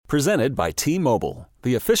Presented by T-Mobile,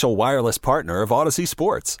 the official wireless partner of Odyssey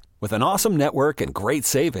Sports. With an awesome network and great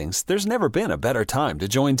savings, there's never been a better time to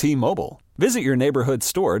join T-Mobile. Visit your neighborhood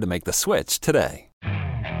store to make the switch today.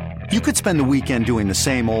 You could spend the weekend doing the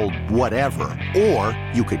same old whatever, or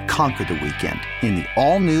you could conquer the weekend in the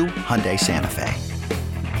all-new Hyundai Santa Fe.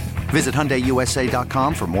 Visit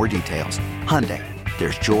HyundaiUSA.com for more details. Hyundai,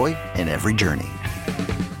 there's joy in every journey.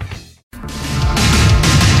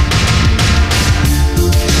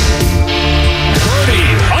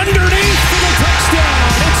 Underneath for the touchdown.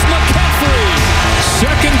 It's McCaffrey.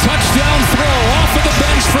 Second touchdown throw off of the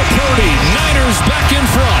bench for Purdy. Niners back in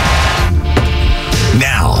front.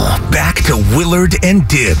 Now, back to Willard and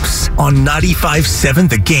Dibbs on 95.7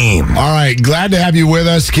 The Game. All right, glad to have you with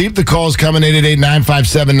us. Keep the calls coming,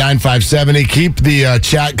 888-957-9570. Keep the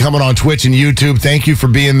chat coming on Twitch and YouTube. Thank you for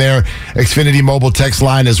being there. Xfinity Mobile text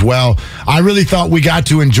line as well. I really thought we got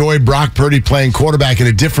to enjoy Brock Purdy playing quarterback in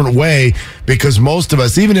a different way because most of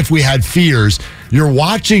us, even if we had fears, you're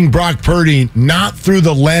watching Brock Purdy not through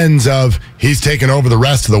the lens of he's taken over the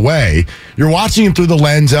rest of the way. You're watching him through the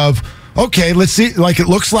lens of, okay, let's see, like it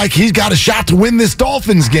looks like he's got a shot to win this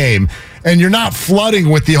Dolphins game. And you're not flooding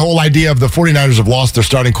with the whole idea of the 49ers have lost their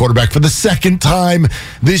starting quarterback for the second time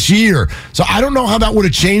this year. So I don't know how that would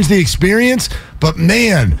have changed the experience, but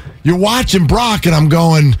man, you're watching Brock and I'm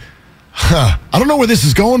going, I don't know where this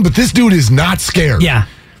is going, but this dude is not scared. Yeah.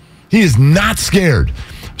 He is not scared.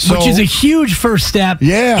 So, which is a huge first step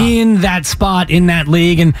in that spot, in that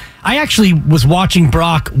league. And I actually was watching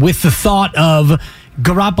Brock with the thought of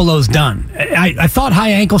Garoppolo's done. I thought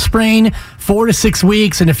high ankle sprain, 4 to 6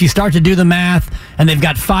 weeks, and if you start to do the math, and they've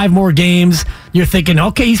got 5 more games, you're thinking,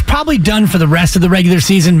 okay, he's probably done for the rest of the regular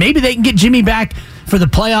season. Maybe they can get Jimmy back for the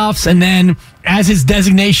playoffs, and then as his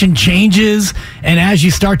designation changes, and as you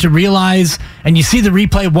start to realize, and you see the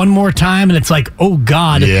replay one more time, and it's like, oh,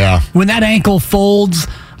 God. Yeah. When that ankle folds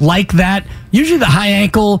like that, usually the high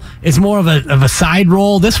ankle is more of a side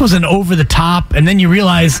roll. This was an over the top, and then you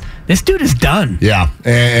realize this dude is done. Yeah,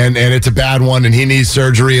 and it's a bad one, and he needs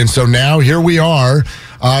surgery. And so now here we are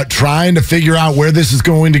trying to figure out where this is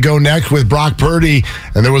going to go next with Brock Purdy.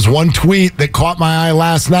 And there was one tweet that caught my eye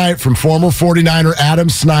last night from former 49er Adam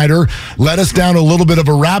Snyder, led us down a little bit of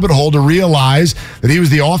a rabbit hole to realize that he was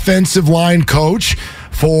the offensive line coach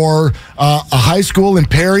for a high school in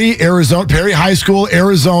Perry High School,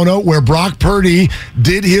 Arizona, where Brock Purdy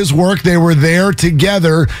did his work. They were there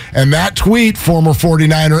together. And that tweet, former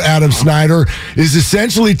 49er Adam Snyder, is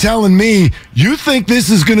essentially telling me, you think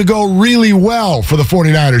this is going to go really well for the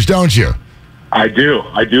 49ers, don't you? I do.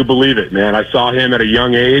 I do believe it, man. I saw him at a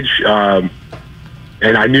young age, and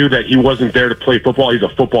I knew that he wasn't there to play football. He's a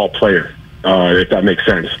football player, if that makes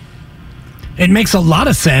sense. It makes a lot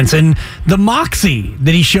of sense. And the moxie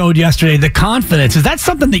that he showed yesterday, the confidence, is that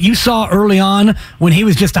something that you saw early on when he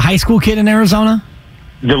was just a high school kid in Arizona?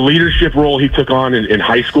 The leadership role he took on in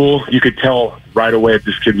high school, you could tell right away that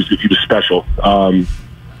this kid was special.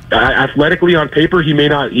 Athletically on paper, he may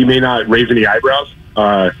not raise any eyebrows,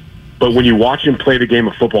 but when you watch him play the game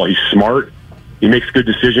of football, he's smart. He makes good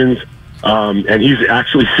decisions, and he's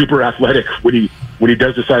actually super athletic when he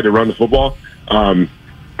does decide to run the football.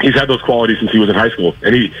 He's had those qualities since he was in high school,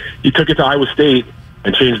 and he took it to Iowa State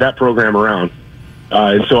and changed that program around.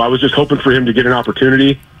 And so I was just hoping for him to get an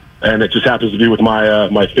opportunity, and it just happens to be with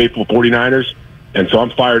my faithful 49ers. And so I'm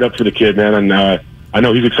fired up for the kid, man, and I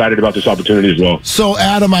know he's excited about this opportunity as well. So,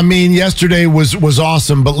 Adam, I mean, yesterday was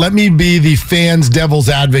awesome, but let me be the fans' devil's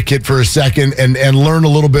advocate for a second and learn a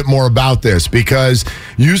little bit more about this, because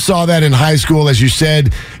you saw that in high school. As you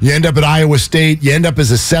said, you end up at Iowa State. You end up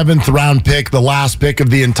as a 7th-round pick, the last pick of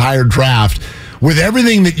the entire draft. With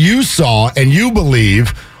everything that you saw and you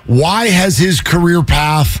believe, why has his career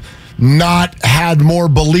path not had more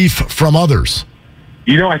belief from others?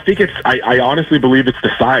 You know, I think I honestly believe it's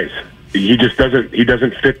the size. He just doesn't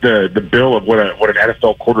fit the bill of what an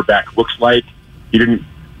NFL quarterback looks like. He didn't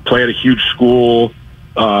play at a huge school.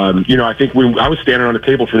 I think when I was standing on the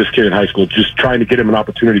table for this kid in high school, just trying to get him an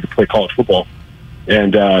opportunity to play college football.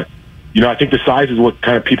 And, I think the size is what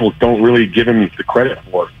kind of people don't really give him the credit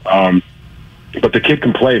for. But the kid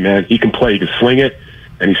can play, man. He can play. He can sling it,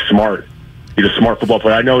 and he's smart. He's a smart football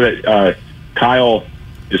player. I know that Kyle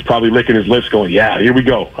is probably licking his lips going, yeah, here we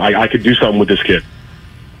go. I could do something with this kid.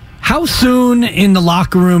 How soon in the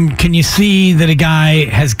locker room can you see that a guy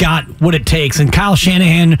has got what it takes? And Kyle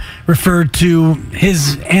Shanahan referred to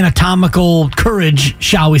his anatomical courage,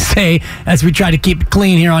 shall we say, as we try to keep it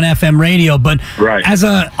clean here on FM radio. But as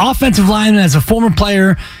an offensive lineman, as a former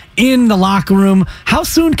player in the locker room, how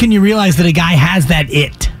soon can you realize that a guy has that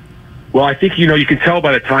it? Well, I think, you can tell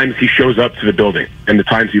by the times he shows up to the building and the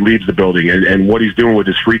times he leaves the building and what he's doing with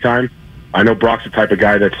his free time. I know Brock's the type of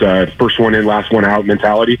guy that's first one in, last one out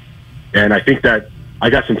mentality. And I think that I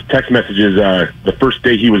got some text messages the first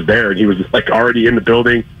day he was there, and he was like already in the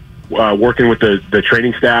building working with the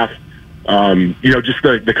training staff. Just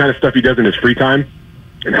the kind of stuff he does in his free time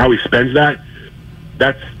and how he spends that.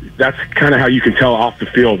 That's kind of how you can tell off the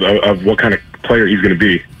field of what kind of player he's going to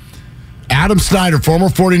be. Adam Snyder, former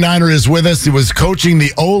 49er, is with us. He was coaching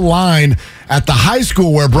the O-line at the high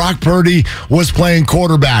school where Brock Purdy was playing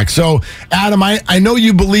quarterback. So, Adam, I know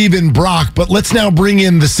you believe in Brock, but let's now bring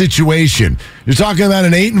in the situation. You're talking about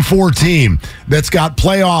an 8-4 team that's got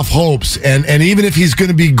playoff hopes, and even if he's going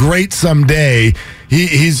to be great someday,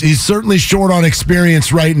 he's certainly short on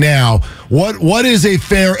experience right now. What is a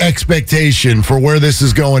fair expectation for where this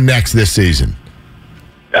is going next this season?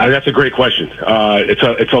 That's a great question.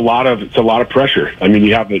 It's a lot of pressure. I mean,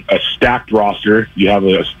 you have a stacked roster. You have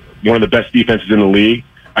one of the best defenses in the league.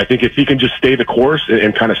 I think if he can just stay the course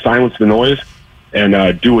and kind of silence the noise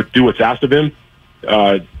and do what's asked of him,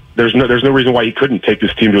 there's no reason why he couldn't take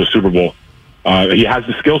this team to a Super Bowl. He has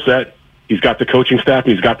the skill set. He's got the coaching staff.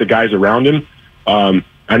 And he's got the guys around him.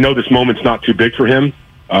 I know this moment's not too big for him.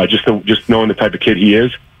 Just knowing the type of kid he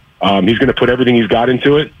is, he's going to put everything he's got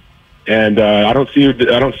into it. And I don't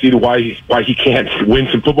see why he can't win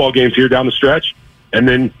some football games here down the stretch, and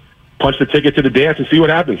then punch the ticket to the dance and see what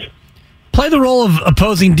happens. Play the role of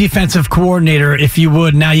opposing defensive coordinator, if you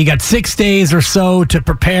would. Now you got 6 days or so to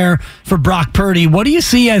prepare for Brock Purdy. What do you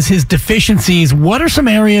see as his deficiencies? What are some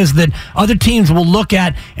areas that other teams will look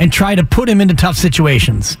at and try to put him into tough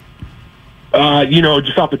situations?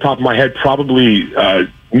 Just off the top of my head, probably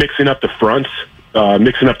mixing up the fronts,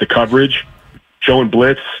 mixing up the coverage, showing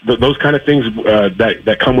blitz, those kind of things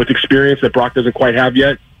that come with experience that Brock doesn't quite have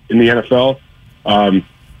yet in the NFL.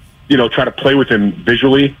 Try to play with him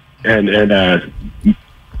visually and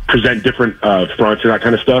present different fronts and that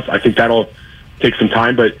kind of stuff. I think that'll take some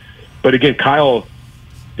time. But again, Kyle,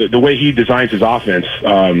 the way he designs his offense,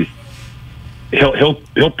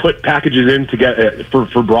 he'll put packages in to get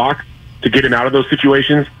for Brock to get him out of those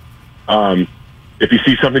situations. If he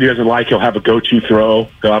sees something he doesn't like, he'll have a go-to throw.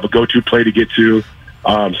 He'll have a go-to play to get to.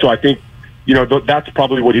 So I think, that's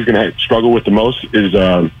probably what he's going to struggle with the most is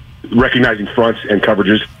recognizing fronts and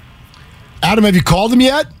coverages. Adam, have you called him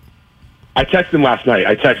yet? I texted him last night.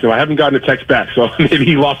 I haven't gotten a text back, so maybe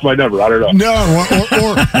he lost my number. I don't know.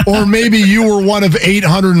 No, or maybe you were one of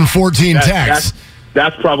 814 texts.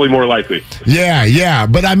 That's probably more likely. Yeah.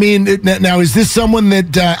 But I mean, now is this someone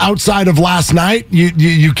that outside of last night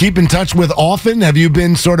you keep in touch with often? Have you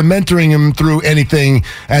been sort of mentoring him through anything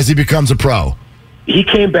as he becomes a pro? He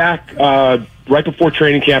came back right before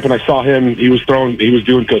training camp, and I saw him. He was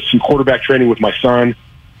doing some quarterback training with my son,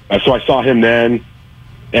 so I saw him then,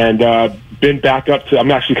 and been back up to.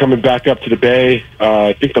 I'm actually coming back up to the Bay.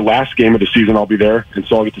 I think the last game of the season I'll be there, and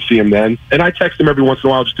so I'll get to see him then. And I text him every once in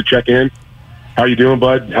a while just to check in. How you doing,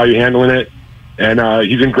 bud? How you handling it? And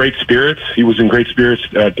he's in great spirits. He was in great spirits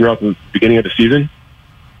throughout the beginning of the season.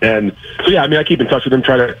 And so, yeah, I mean, I keep in touch with him,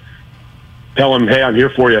 try to tell him, hey, I'm here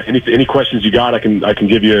for you. Any questions you got, I can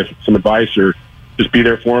give you some advice or just be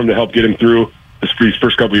there for him to help get him through his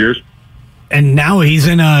first couple of years. And now he's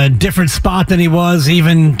in a different spot than he was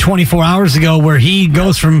even 24 hours ago, where he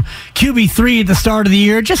goes from QB3 at the start of the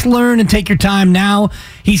year. Just learn and take your time. Now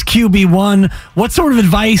he's QB1. What sort of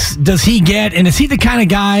advice does he get? And is he the kind of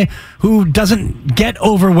guy who doesn't get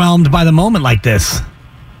overwhelmed by the moment like this?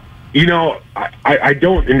 I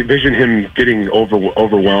don't envision him getting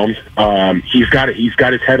overwhelmed. He's got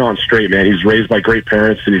his head on straight, man. He's raised by great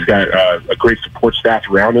parents, and he's got a great support staff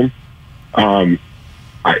around him.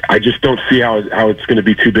 I just don't see how it's going to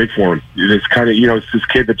be too big for him. It's kind of, it's this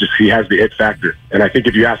kid that he has the it factor. And I think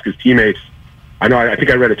if you ask his teammates, I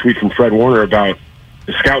think I read a tweet from Fred Warner about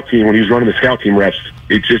the scout team when he was running the scout team reps.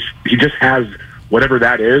 He just has whatever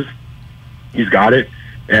that is. He's got it.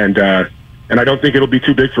 And I don't think it'll be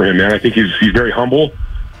too big for him, man. I think he's very humble,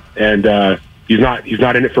 and he's not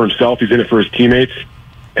in it for himself. He's in it for his teammates,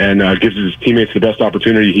 and gives his teammates the best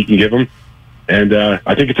opportunity he can give them. And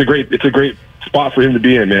I think it's a great spot for him to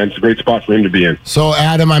be in, man. It's a great spot for him to be in. So,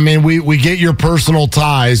 Adam, I mean, we get your personal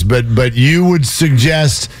ties, but you would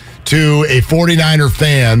suggest to a 49er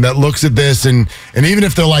fan that looks at this and even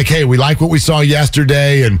if they're like, hey, we like what we saw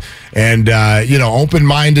yesterday and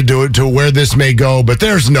open-minded to where this may go, but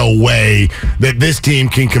there's no way that this team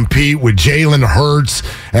can compete with Jalen Hurts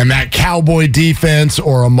and that Cowboy defense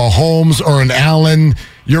or a Mahomes or an Allen,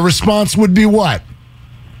 your response would be what?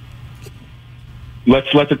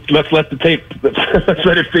 let's let the tape. Let's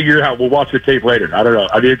let it figure out. We'll watch the tape later. I don't know.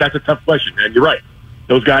 I mean, that's a tough question, man. You're right.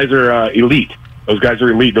 Those guys are elite. Those guys are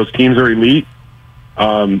elite. Those teams are elite.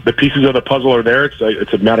 The pieces of the puzzle are there.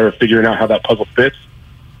 It's a matter of figuring out how that puzzle fits.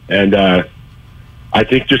 And I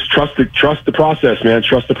think just trust the process, man.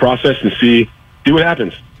 Trust the process and see what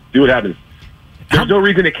happens. There's no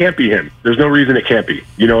reason it can't be him. There's no reason it can't be.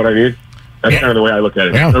 You know what I mean? That's kind of the way I look at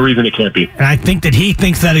it. Yeah. There's no reason it can't be. And I think that he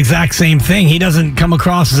thinks that exact same thing. He doesn't come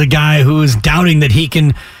across as a guy who is doubting that he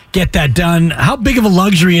can get that done. How big of a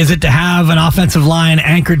luxury is it to have an offensive line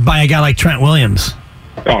anchored by a guy like Trent Williams?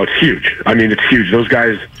 Oh, it's huge. I mean, it's huge. Those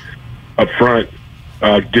guys up front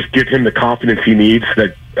just give him the confidence he needs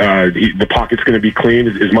that the pocket's going to be clean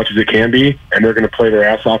as much as it can be, and they're going to play their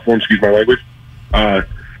ass off for him, excuse my language.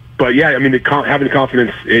 But, yeah, I mean, having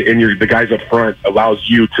confidence in the guys up front allows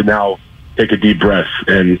you to now take a deep breath.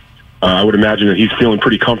 And I would imagine that he's feeling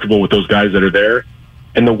pretty comfortable with those guys that are there.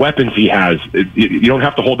 And the weapons he has, you don't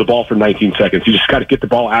have to hold the ball for 19 seconds. You just got to get the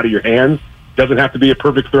ball out of your hands. Doesn't have to be a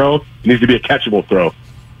perfect throw. It needs to be a catchable throw.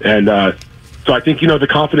 And so I think, the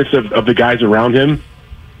confidence of the guys around him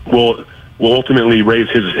will ultimately raise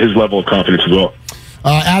his level of confidence as well.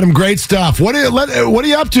 Adam, great stuff. What are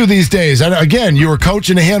you up to these days? Again, you were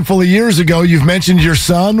coaching a handful of years ago. You've mentioned your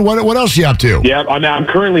son. What else are you up to? Yeah, I'm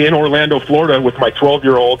currently in Orlando, Florida with my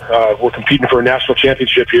 12-year-old. We're competing for a national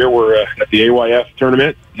championship here. We're at the AYF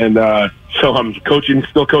tournament. And so I'm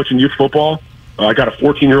still coaching youth football. I got a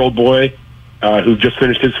 14-year-old boy who just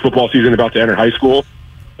finished his football season, about to enter high school.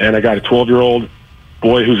 And I got a 12-year-old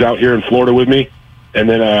boy who's out here in Florida with me. And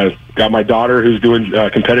then got my daughter who's doing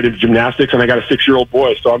competitive gymnastics, and I got a 6-year-old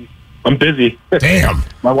boy. So I'm busy. Damn.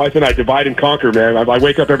 My wife and I divide and conquer, man. I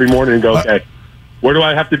wake up every morning and go, okay, where do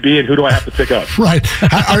I have to be and who do I have to pick up? Right.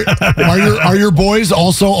 Are your boys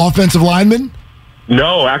also offensive linemen?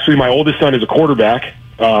 No, actually, my oldest son is a quarterback.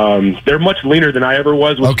 They're much leaner than I ever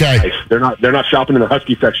was. Okay. Nice. They're not shopping in the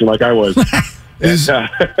Husky section like I was. Is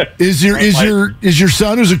your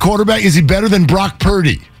son who's a quarterback, is he better than Brock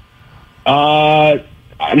Purdy?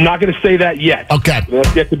 I'm not going to say that yet. Okay.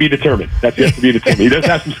 That's yet to be determined. He does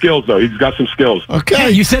have some skills, though. He's got some skills. Okay. Yeah,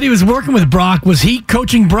 you said he was working with Brock. Was he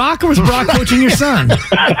coaching Brock, or was Brock coaching your son?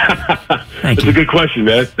 That's a good question,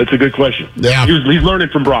 man. That's a good question. Yeah. He's learning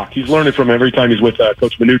from Brock. He's learning from every time he's with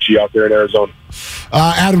Coach Minucci out there in Arizona.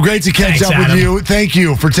 Adam, great to catch up with you. Thank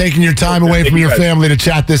you for taking your time away from your family to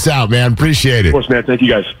chat this out, man. Appreciate it. Of course, man. Thank you,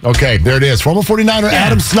 guys. Okay, there it is. Former 49er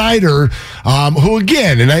Adam Snyder, who,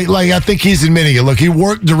 again, and I think he's admitting it. Look, he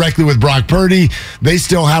worked directly with Brock Purdy. They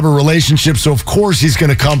still have a relationship, so of course he's going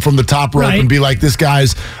to come from the top rope and be like, this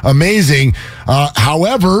guy's amazing.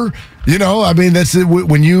 However, that's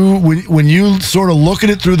when you sort of look at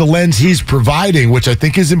it through the lens he's providing, which I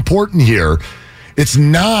think is important here. It's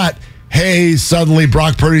not, hey, suddenly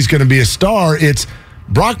Brock Purdy's going to be a star. It's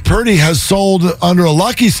Brock Purdy has sold under a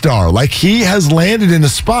lucky star. Like, he has landed in a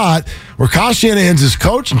spot where Kyle Shanahan's his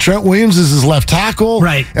coach and Trent Williams is his left tackle.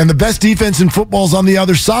 Right. And the best defense in football is on the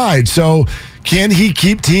other side. So can he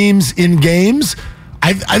keep teams in games?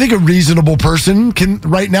 I think a reasonable person can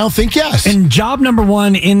right now think yes. And job number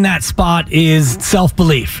one in that spot is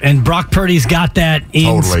self-belief. And Brock Purdy's got that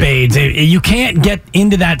in spades. You can't get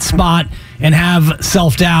into that spot and have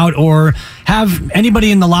self-doubt or have anybody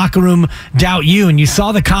in the locker room doubt you. And you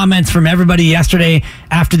saw the comments from everybody yesterday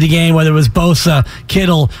after the game, whether it was Bosa,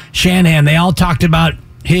 Kittle, Shanahan. They all talked about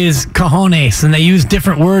his cojones, and they use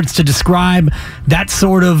different words to describe that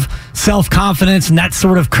sort of self-confidence and that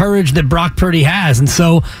sort of courage that Brock Purdy has. And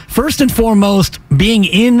so, first and foremost, being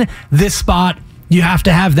in this spot, you have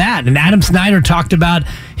to have that. And Adam Snyder talked about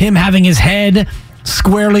him having his head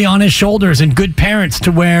squarely on his shoulders and good parents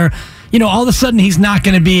to where, all of a sudden he's not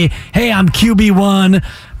going to be, hey, I'm QB1,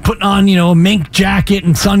 putting on, a mink jacket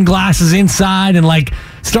and sunglasses inside and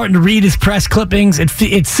starting to read his press clippings.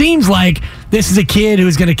 It seems like this is a kid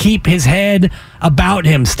who's going to keep his head about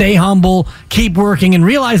him, stay humble, keep working, and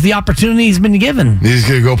realize the opportunity he's been given. He's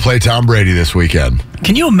going to go play Tom Brady this weekend.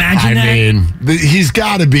 Can you imagine that? I mean, he's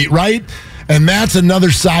got to be, right? And that's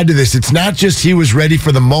another side to this. It's not just he was ready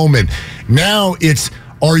for the moment. Now it's,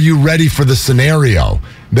 are you ready for the scenario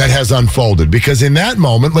that has unfolded? Because in that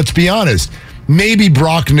moment, let's be honest, maybe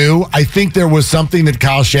Brock knew. I think there was something that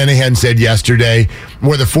Kyle Shanahan said yesterday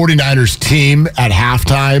where the 49ers team at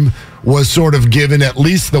halftime was sort of given at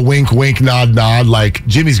least the wink, wink, nod, nod, like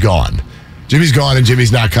Jimmy's gone. Jimmy's gone and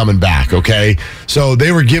Jimmy's not coming back, okay? So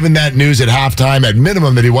they were given that news at halftime, at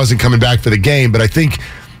minimum, that he wasn't coming back for the game, but I think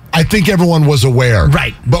everyone was aware.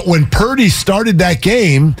 Right. But when Purdy started that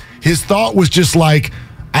game, his thought was just like,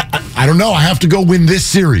 I don't know, I have to go win this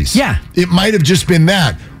series. Yeah. It might have just been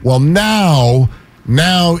that. Well, now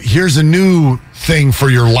Now, here's a new thing for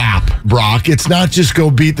your lap, Brock. It's not just go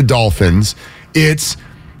beat the Dolphins. It's,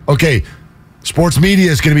 okay, sports media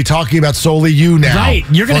is going to be talking about solely you now. Right.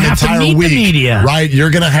 You're going to have to meet the media. Right. You're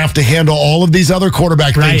going to have to handle all of these other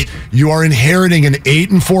quarterback things. You are inheriting an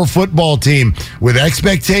 8-4 football team with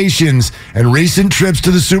expectations and recent trips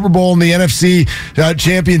to the Super Bowl and the NFC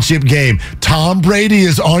championship game. Tom Brady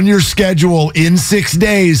is on your schedule in 6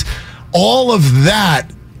 days. All of that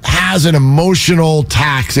has an emotional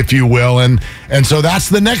tax, if you will, and so that's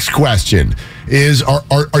the next question: is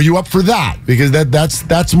are you up for that? Because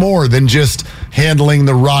that's more than just handling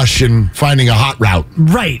the rush and finding a hot route.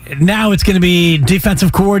 Right now, it's going to be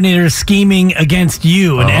defensive coordinators scheming against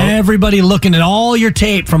you, and everybody looking at all your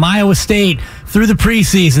tape from Iowa State through the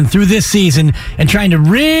preseason, through this season, and trying to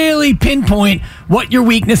really pinpoint what your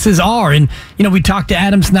weaknesses are. And, we talked to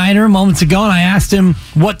Adam Snyder moments ago, and I asked him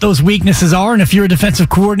what those weaknesses are. And if you're a defensive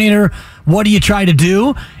coordinator, what do you try to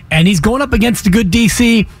do? And he's going up against a good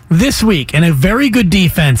DC this week and a very good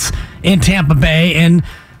defense in Tampa Bay. And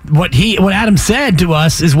what Adam said to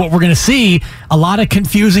us is what we're going to see: a lot of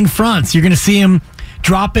confusing fronts. You're going to see him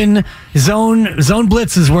dropping zone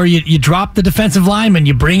blitzes where you drop the defensive lineman,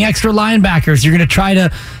 you bring extra linebackers. You're going to try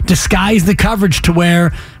to disguise the coverage to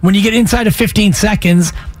where when you get inside of 15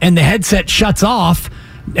 seconds and the headset shuts off,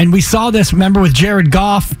 and we saw this, remember, with Jared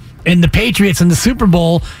Goff and the Patriots in the Super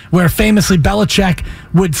Bowl, where famously Belichick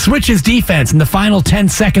would switch his defense in the final 10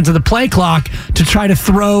 seconds of the play clock to try to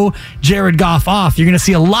throw Jared Goff off. You're going to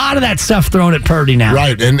see a lot of that stuff thrown at Purdy now.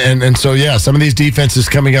 Right, and so, yeah, some of these defenses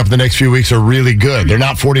coming up in the next few weeks are really good. They're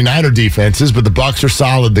not 49er defenses, but the Bucs are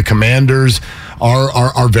solid. The Commanders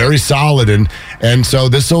are very solid, and so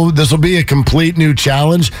this will be a complete new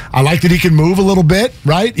challenge. I like that he can move a little bit,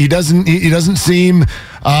 right? He doesn't seem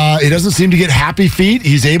to get happy feet.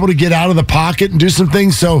 He's able to get out of the pocket and do some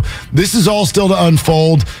things. So this is all still to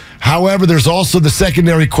unfold. However, there's also the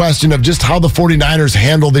secondary question of just how the 49ers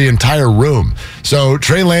handle the entire room. So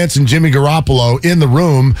Trey Lance and Jimmy Garoppolo in the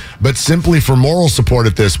room, but simply for moral support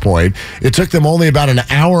at this point. It took them only about an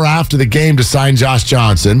hour after the game to sign Josh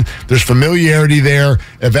Johnson. There's familiarity there,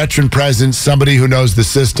 a veteran presence, somebody who knows the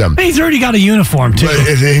system. He's already got a uniform, too.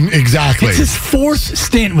 Exactly. It's his fourth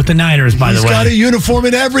stint with the Niners, by the way. He's got a uniform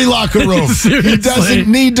in every locker room. He doesn't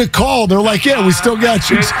need to call. They're like, yeah, we still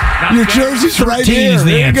got you. Your jersey's right here.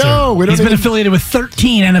 There you go. He's been affiliated with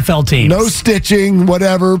 13 NFL teams. No stitching,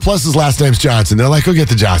 whatever. Plus his last name's Johnson. They're like, go get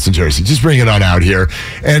the Johnson jersey. Just bring it on out here,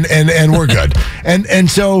 and we're good. and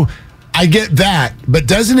so I get that, but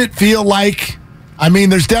doesn't it feel like? I mean,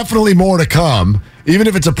 there's definitely more to come. Even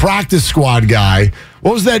if it's a practice squad guy.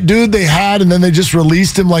 What was that dude they had, and then they just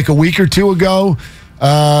released him like a week or two ago?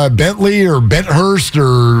 Bentley or Benthurst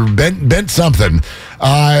or Bent something.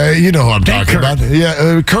 You know who I'm talking about.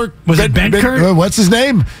 Yeah, Kirk. Was it Benkert? What's his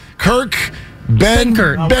name? Kirk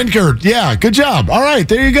Benkert. Yeah, good job. All right,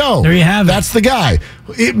 there you go. There you have it. That's the guy.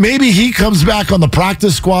 Maybe he comes back on the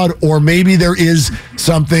practice squad, or maybe there is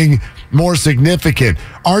something more significant.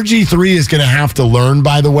 RG3 is going to have to learn,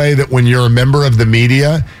 by the way, that when you're a member of the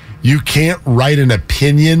media, you can't write an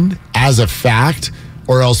opinion as a fact,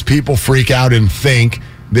 or else people freak out and think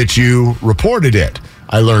that you reported it.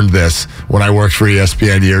 I learned this when I worked for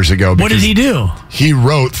ESPN years ago. What did he do? He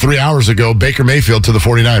wrote 3 hours ago, Baker Mayfield to the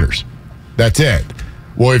 49ers. That's it.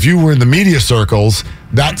 Well, if you were in the media circles,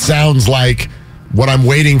 that sounds like what I'm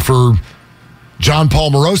waiting for John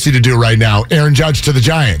Paul Morosi to do right now, Aaron Judge to the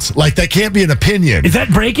Giants. Like, that can't be an opinion. Is that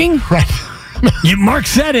breaking? Right. Mark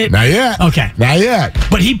said it. Not yet. Okay. Not yet.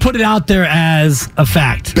 But he put it out there as a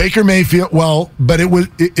fact. Baker Mayfield, well, but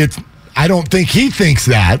it's I don't think he thinks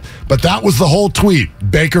that, but that was the whole tweet.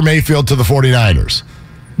 Baker Mayfield to the 49ers.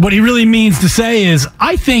 What he really means to say is,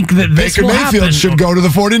 I think that this Baker will Mayfield happen, should go to the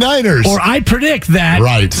 49ers. Or I predict that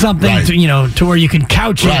something, right. To where you can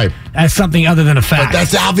couch it as something other than a fact. But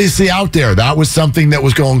that's obviously out there. That was something that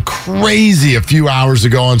was going crazy a few hours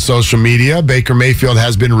ago on social media. Baker Mayfield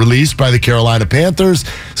has been released by the Carolina Panthers.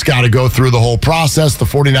 It's got to go through the whole process. The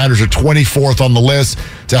 49ers are 24th on the list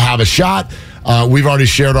to have a shot. We've already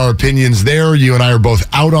shared our opinions there. You and I are both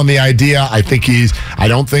out on the idea. I think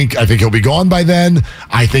he'll be gone by then.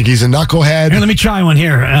 I think he's a knucklehead. Here, let me try one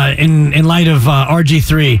here in light of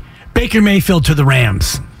RG3. Baker Mayfield to the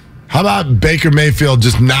Rams. How about Baker Mayfield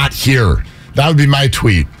just not here? That would be my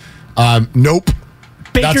tweet. Nope.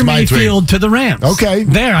 Baker Mayfield to the Rams. Okay.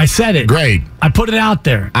 There, I said it. Great. I put it out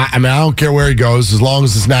there. I mean, I don't care where he goes as long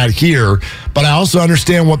as it's not here. But I also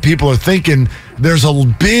understand what people are thinking. There's a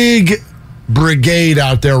big brigade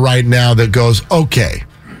out there right now that goes, okay,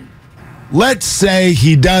 let's say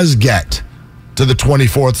he does get to the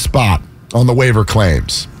 24th spot on the waiver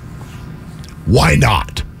claims. Why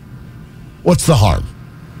not? What's the harm?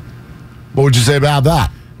 What would you say about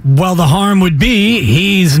that? Well, the harm would be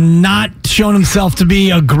he's not shown himself to be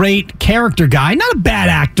a great character guy. Not a bad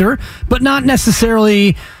actor, but not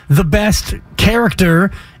necessarily the best character.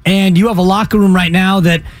 And you have a locker room right now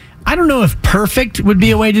that I don't know if perfect would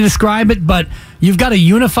be a way to describe it, but you've got a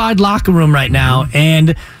unified locker room right now.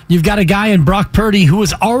 And you've got a guy in Brock Purdy who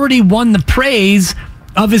has already won the praise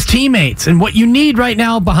of his teammates. And what you need right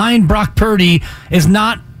now behind Brock Purdy is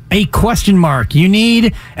not a question mark. You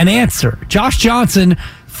need an answer. Josh Johnson,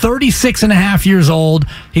 36 and a half years old.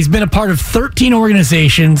 He's been a part of 13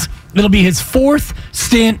 organizations. It'll be his fourth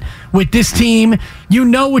stint with this team. You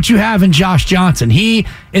know what you have in Josh Johnson. He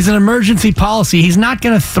is an emergency policy. He's not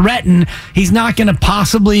going to threaten. He's not going to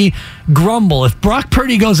possibly grumble. If Brock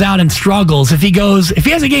Purdy goes out and struggles, if he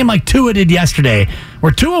has a game like Tua did yesterday,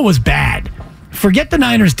 where Tua was bad, forget the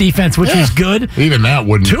Niners defense, which was good. Even that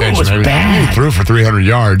wouldn't. Tua was bad. He threw for 300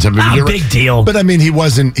 yards. I mean, big deal. But I mean, he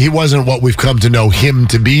wasn't what we've come to know him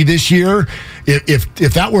to be this year.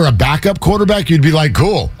 If that were a backup quarterback, you'd be like,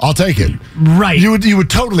 cool, I'll take it. Right. You would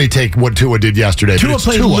totally take what Tua did yesterday. Tua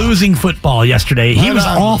played losing football yesterday. He was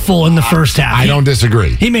awful in the first half. I don't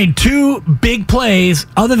disagree. He made 2 big plays.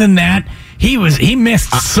 Other than that, he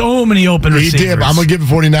missed so many open receivers. He did. I'm going to give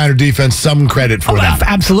the 49er defense some credit for that.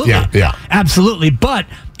 Absolutely. Yeah. Absolutely. But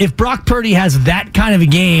if Brock Purdy has that kind of a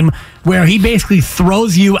game where he basically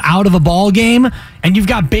throws you out of a ball game and you've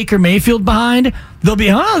got Baker Mayfield behind,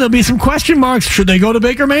 there'll be some question marks. Should they go to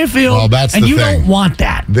Baker Mayfield? Well, that's the thing. And you don't want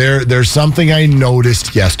that. There's something I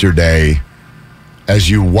noticed yesterday as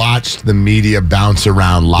you watched the media bounce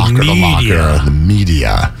around locker to locker. The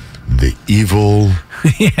media. The evil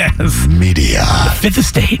media. The fifth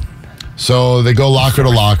estate. So they go locker to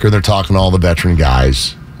locker. They're talking to all the veteran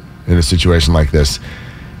guys in a situation like this.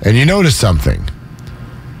 And you notice something.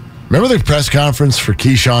 Remember the press conference for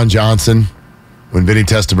Keyshawn Johnson when Vinny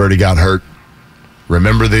Testaverde got hurt?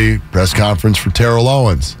 Remember the press conference for Terrell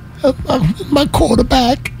Owens? My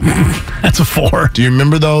quarterback. That's a 4. Do you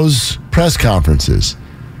remember those press conferences?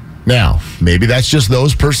 Now, maybe that's just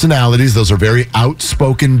those personalities. Those are very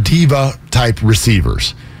outspoken diva-type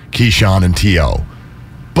receivers, Keyshawn and T.O.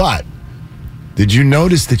 But did you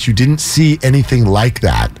notice that you didn't see anything like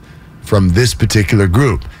that from this particular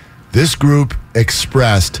group? This group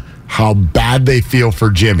expressed how bad they feel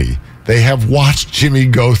for Jimmy. They have watched Jimmy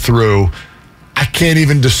go through, I can't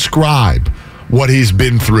even describe what he's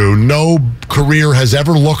been through. No career has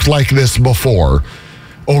ever looked like this before.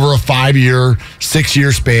 Over a 5-year,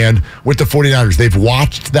 6-year span with the 49ers. They've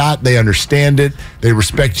watched that. They understand it. They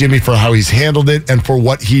respect Jimmy for how he's handled it and for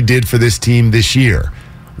what he did for this team this year.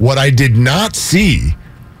 What I did not see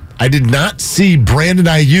Brandon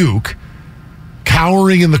Ayuk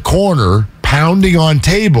cowering in the corner, pounding on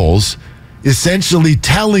tables, essentially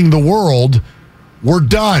telling the world, we're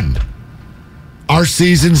done. Our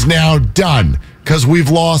season's now done because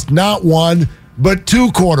we've lost not one, but 2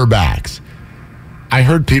 quarterbacks. I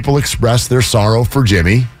heard people express their sorrow for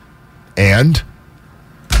Jimmy, and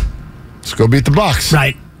let's go beat the Bucs.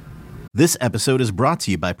 Right. This episode is brought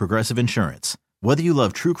to you by Progressive Insurance. Whether you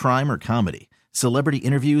love true crime or comedy, celebrity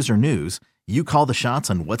interviews or news, you call the shots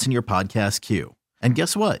on what's in your podcast queue. And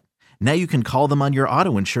guess what? Now you can call them on your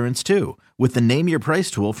auto insurance too with the Name Your Price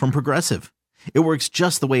tool from Progressive. It works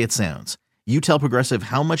just the way it sounds. You tell Progressive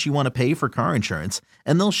how much you want to pay for car insurance,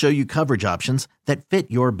 and they'll show you coverage options that fit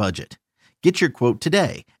your budget. Get your quote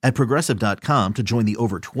today at Progressive.com to join the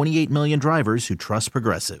over 28 million drivers who trust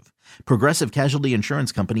Progressive. Progressive Casualty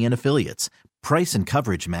Insurance Company and Affiliates. Price and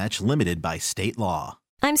coverage match limited by state law.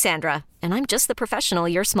 I'm Sandra, and I'm just the professional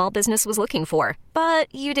your small business was looking for.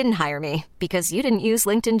 But you didn't hire me because you didn't use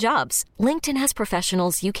LinkedIn Jobs. LinkedIn has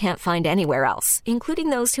professionals you can't find anywhere else, including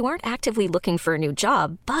those who aren't actively looking for a new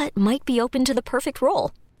job, but might be open to the perfect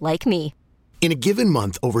role, like me. In a given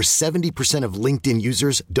month, over 70% of LinkedIn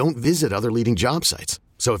users don't visit other leading job sites.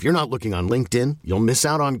 So if you're not looking on LinkedIn, you'll miss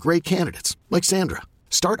out on great candidates like Sandra.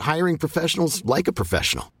 Start hiring professionals like a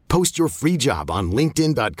professional. Post your free job on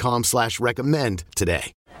linkedin.com/recommend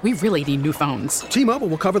today. We really need new phones. T-Mobile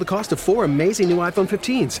will cover the cost of 4 amazing new iPhone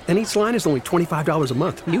 15s, and each line is only $25 a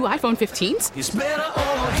month. New iPhone 15s? It's better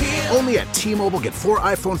over here. Only at T-Mobile, get 4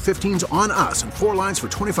 iPhone 15s on us and 4 lines for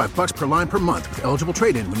 $25 per line per month with eligible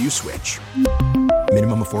trade-in when you switch.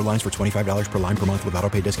 Minimum of 4 lines for $25 per line per month with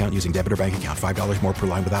autopay discount using debit or bank account. $5 more per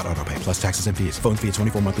line without autopay, plus taxes and fees. Phone fee at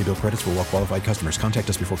 24 monthly bill credits for well-qualified customers. Contact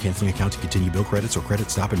us before canceling account to continue bill credits or credit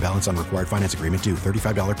stop and balance on required finance agreement due.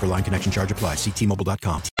 $35 per line connection charge applies. See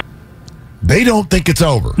T-Mobile.com. They don't think it's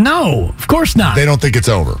over. No, of course not. They don't think it's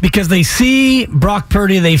over. Because they see Brock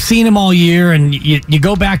Purdy, they've seen him all year, and you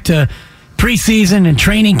go back to preseason and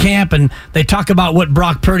training camp, and they talk about what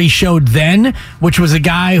Brock Purdy showed then, which was a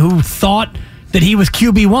guy who thought that he was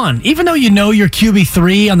QB1. Even though you know you're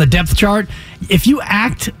QB3 on the depth chart, if you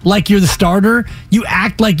act like you're the starter, you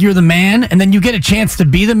act like you're the man, and then you get a chance to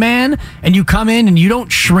be the man, and you come in and you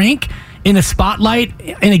don't shrink in a spotlight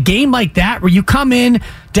in a game like that, where you come in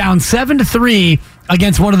down 7-3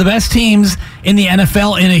 against one of the best teams in the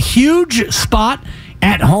NFL in a huge spot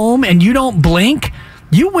at home, and you don't blink,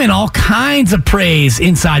 you win all kinds of praise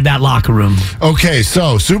inside that locker room. Okay,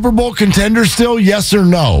 so Super Bowl contender still, yes or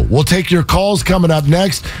no? We'll take your calls coming up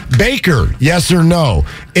next. Baker, yes or no?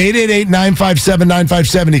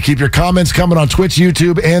 888-957-9570. Keep your comments coming on Twitch,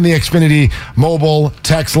 YouTube, and the Xfinity mobile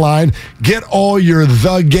text line. Get all your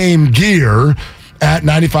The Game gear at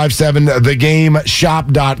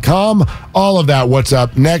 957thegameshop.com. All of that, what's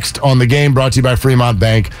up next on The Game, brought to you by Fremont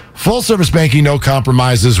Bank. Full service banking, no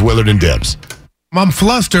compromises, Willard and Dibbs. I'm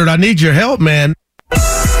flustered. I need your help, man.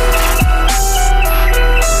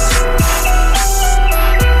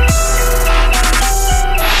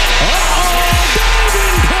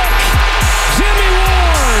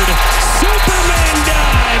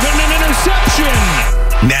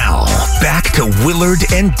 Now, back to Willard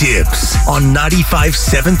and Dibbs on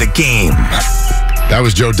 95.7 The Game. That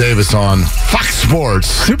was Joe Davis on Fox Sports.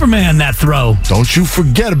 Superman, that throw. Don't you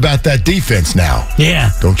forget about that defense now.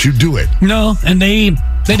 Yeah. Don't you do it. No, and they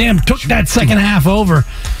damn took that second half over.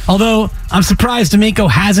 Although, I'm surprised D'Amico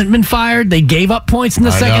hasn't been fired. They gave up points in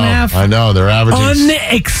the second half. I know. They're averaging...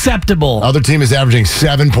 Unacceptable. Other team is averaging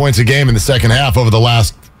 7 points a game in the second half over the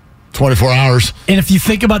last 24 hours. And if you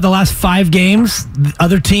think about the last 5 games,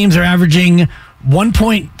 other teams are averaging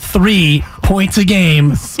 1.3 points a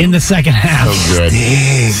game in the second half. So good.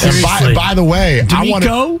 And by the way,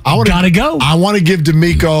 D'Amico, gotta go. I want to give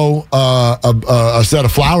D'Amico a set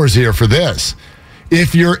of flowers here for this.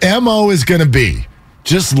 If your MO is going to be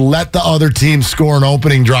just let the other team score an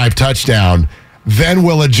opening drive touchdown, then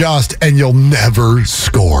we'll adjust and you'll never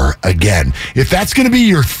score again. If that's going to be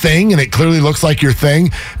your thing, and it clearly looks like your thing,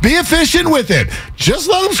 be efficient with it. Just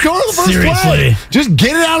let them score the first play. Just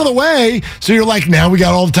get it out of the way so you're like, now we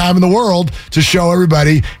got all the time in the world to show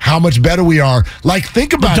everybody how much better we are. Like,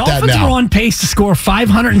 think about that now. The Dolphins were on pace to score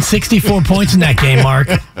 564 points in that game, Mark.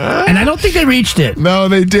 And I don't think they reached it. No,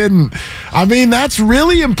 they didn't. I mean, that's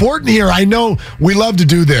really important here. I know we love to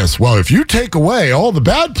do this. Well, if you take away all the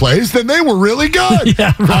bad plays, then they were really good.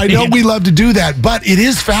 Yeah, right. I know we love to do that, but it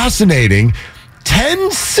is fascinating.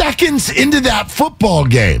 10 seconds into that football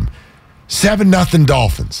game, 7-0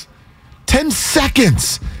 Dolphins. 10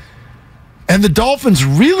 seconds. And the Dolphins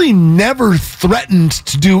really never threatened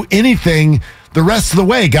to do anything the rest of the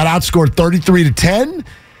way. Got outscored 33-10.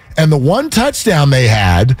 And the one touchdown they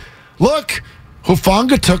had, look,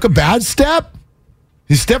 Hufanga took a bad step.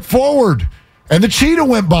 He stepped forward, and the cheetah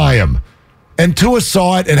went by him. And Tua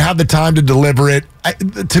saw it and had the time to deliver it.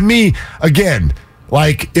 To me, again,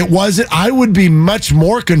 like, it wasn't. I would be much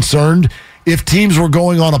more concerned if teams were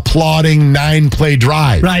going on a plodding 9-play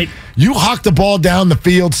drive. Right. You huck the ball down the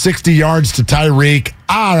field 60 yards to Tyreek.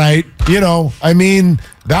 All right. I mean,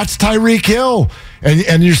 that's Tyreek Hill.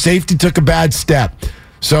 And your safety took a bad step.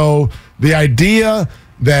 So the idea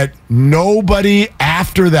that nobody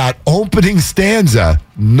after that opening stanza,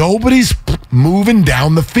 nobody's moving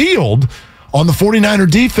down the field on the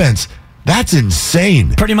 49er defense, that's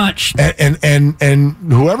insane. Pretty much. And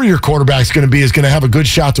whoever your quarterback's going to be is going to have a good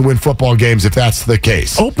shot to win football games if that's the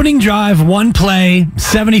case. Opening drive, 1 play,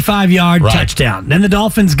 75-yard touchdown. Then the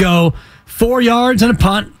Dolphins go 4 yards and a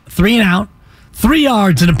punt, 3 and out. 3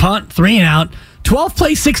 yards and a punt, 3 and out. 12th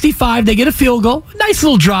play, 65. They get a field goal. Nice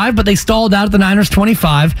little drive, but they stalled out at the Niners'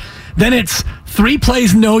 25. Then it's 3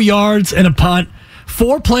 plays, no yards, and a punt.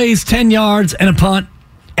 4 plays, 10 yards, and a punt.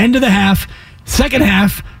 End of the half. Second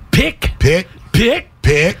half, pick.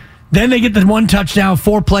 Then they get the 1 touchdown,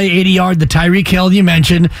 4 play, 80-yard, the Tyreek Hill you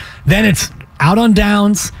mentioned. Then it's out on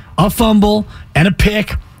downs, a fumble, and a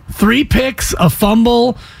pick. 3 picks, a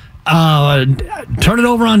fumble, turn it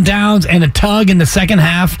over on downs, and a tug in the second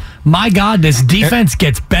half. My God, this defense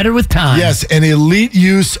gets better with time. Yes, and elite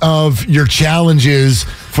use of your challenges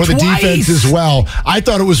for the defense as well. I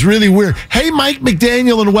thought it was really weird. Hey, Mike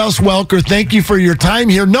McDaniel and Wes Welker, thank you for your time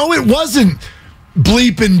here. No, it wasn't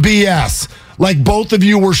bleeping BS. Like both of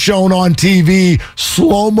you were shown on TV,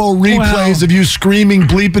 slow-mo replays of you screaming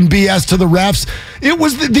bleeping BS to the refs. It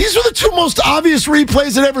was these were the 2 most obvious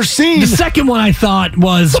replays I'd ever seen. The second one I thought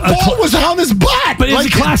was... The ball was on his butt! But it's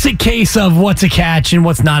a classic case of what's a catch and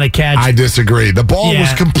what's not a catch. I disagree. The ball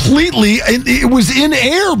was completely... It was in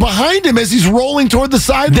air behind him as he's rolling toward the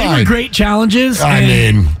sideline. They were great challenges. I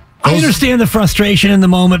mean... I understand the frustration in the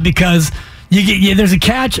moment because there's a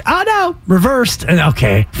catch. Oh, no. Reversed.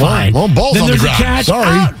 Okay, fine. Well, ball's then on the there's ground. a catch.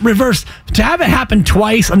 Sorry. Reversed. To have it happen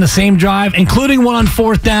twice on the same drive, including one on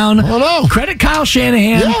fourth down. Oh, no. Credit Kyle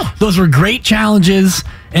Shanahan. Yeah. Those were great challenges.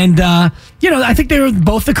 And, I think they were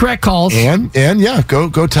both the correct calls. And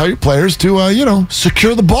go tell your players to,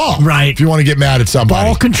 secure the ball. Right. If you want to get mad at somebody.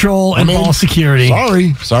 Ball control and ball security.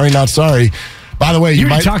 Sorry, not sorry. By the way, you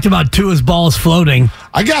talked about Tua's balls floating.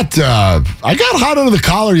 I got hot under the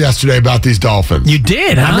collar yesterday about these Dolphins. You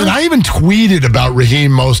did, huh? I mean, I even tweeted about Raheem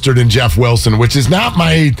Mostert and Jeff Wilson, which is not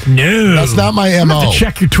my that's not my MO. You have to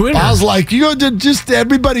check your Twitter. I was like,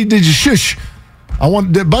 everybody did you shush. I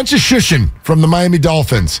want a bunch of shushing from the Miami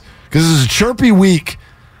Dolphins because this is a chirpy week,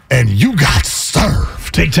 and you got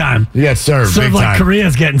served big time. You got served big like time.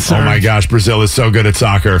 Korea's getting served. Oh my gosh, Brazil is so good at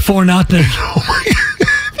soccer. 4-0. Oh my God.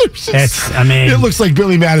 It looks like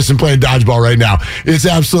Billy Madison playing dodgeball right now. It's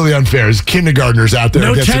absolutely unfair. There's kindergartners out there.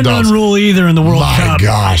 No 10-run rule either in the World Cup. My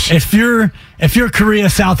gosh. If you're Korea,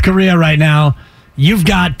 South Korea right now, you've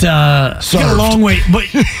got a long way,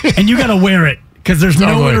 and you got to wear it because there's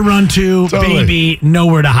nowhere to run to, baby,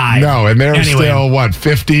 nowhere to hide. No, and there's still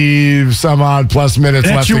 50 some odd plus minutes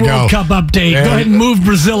left to go. That's your World Cup update. Go ahead and move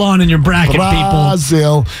Brazil on in your bracket, people.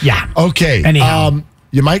 Brazil. Yeah. Okay. Anyhow,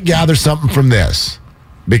 you might gather something from this.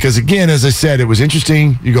 Because, again, as I said, it was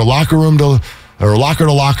interesting. You go locker to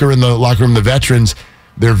locker in the locker room, the veterans,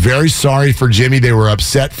 they're very sorry for Jimmy. They were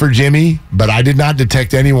upset for Jimmy, but I did not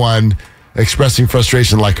detect anyone expressing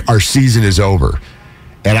frustration like our season is over.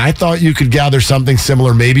 And I thought you could gather something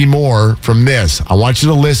similar, maybe more, from this. I want you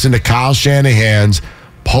to listen to Kyle Shanahan's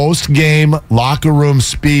post-game locker room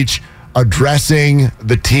speech addressing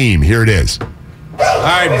the team. Here it is. All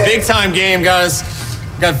right, big-time game, guys.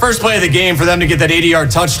 Got first play of the game for them to get that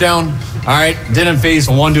 80-yard touchdown. All right, didn't face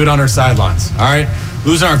one dude on our sidelines. All right,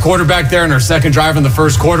 losing our quarterback there in our second drive in the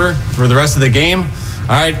first quarter for the rest of the game. All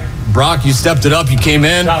right, Brock, you stepped it up. You came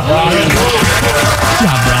in. Good job,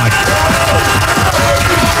 Brock.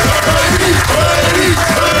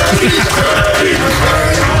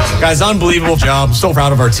 Guys, unbelievable job. So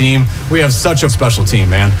proud of our team. We have such a special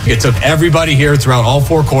team, man. It took everybody here throughout all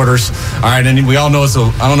four quarters. All right, and we all know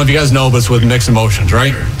I don't know if you guys know, but it's with mixed emotions,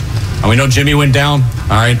 right? And we know Jimmy went down.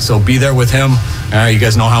 All right, so be there with him. All right, you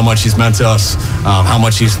guys know how much he's meant to us, how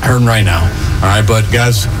much he's hurting right now. All right, but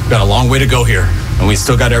guys, we've got a long way to go here, and we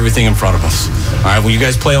still got everything in front of us. All right, when you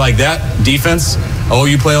guys play like that, defense,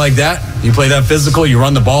 you play like that, you play that physical, you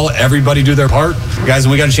run the ball, everybody do their part. Guys,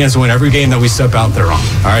 and we got a chance to win every game that we step out there on.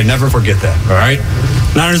 All right, never forget that, all right?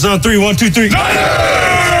 Niners on 3, 1, 2, 3.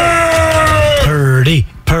 Purdy.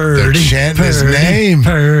 They're chanting his name.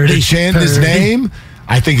 They're chanting his name.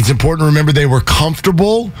 I think it's important to remember they were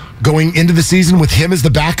comfortable going into the season with him as the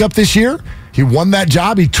backup this year. He won that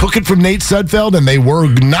job. He took it from Nate Sudfeld, and they were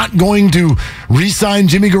not going to re-sign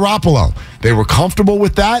Jimmy Garoppolo. They were comfortable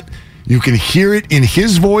with that. You can hear it in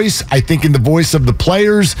his voice. I think in the voice of the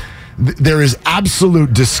players, there is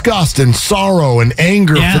absolute disgust and sorrow and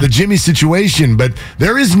anger for the Jimmy situation. But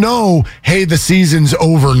there is no, hey, the season's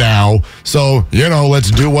over now, so,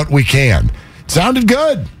 let's do what we can. It sounded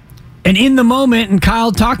good. And in the moment, and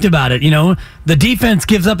Kyle talked about it, the defense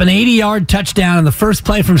gives up an 80-yard touchdown in the first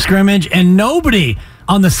play from scrimmage, and nobody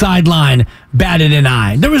on the sideline batted an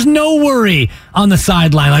eye. There was no worry on the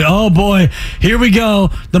sideline. Like, oh boy, here we go.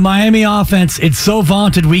 The Miami offense, it's so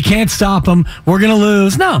vaunted. We can't stop them. We're going to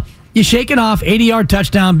lose. No. You shake it off, 80-yard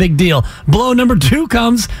touchdown, big deal. Blow number 2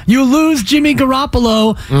 comes, you lose Jimmy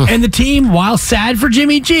Garoppolo, and the team, while sad for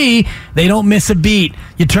Jimmy G, they don't miss a beat.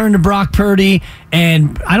 You turn to Brock Purdy,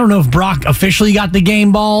 and I don't know if Brock officially got the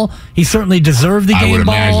game ball. He certainly deserved the game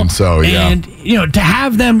ball. I would imagine so, yeah. And, to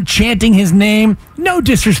have them chanting his name, no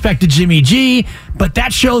disrespect to Jimmy G, but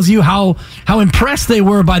that shows you how impressed they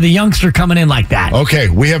were by the youngster coming in like that. Okay,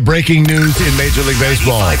 we have breaking news in Major League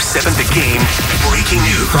Baseball. 95.7 The Game, breaking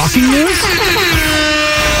news. Breaking news?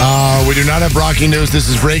 We do not have breaking news. This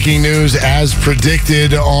is breaking news as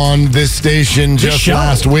predicted on this station just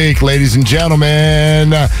last week, ladies and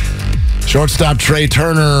gentlemen. Shortstop Trey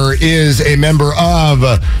Turner is a member of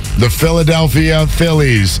the Philadelphia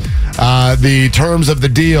Phillies. The terms of the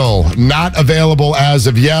deal not available as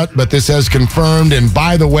of yet, but this has confirmed. And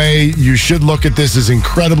by the way, you should look at this as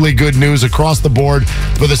incredibly good news across the board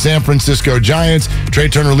for the San Francisco Giants. Trey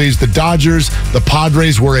Turner leaves the Dodgers. The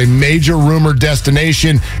Padres were a major rumored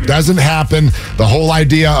destination. Doesn't happen. The whole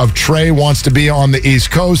idea of Trey wants to be on the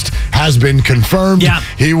East Coast has been confirmed. Yeah.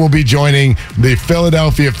 He will be joining the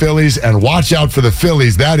Philadelphia Phillies, and watch out for the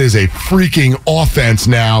Phillies. That is a freaking offense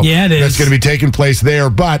now. Yeah, it is. That's going to be taking place there.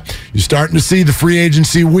 But You're starting to see the free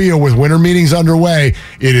agency wheel with winter meetings underway.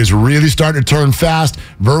 It is really starting to turn fast.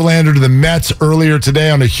 Verlander to the Mets earlier today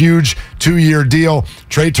on a huge 2-year deal.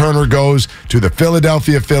 Trey Turner goes to the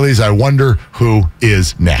Philadelphia Phillies. I wonder who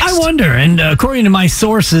is next. I wonder, and according to my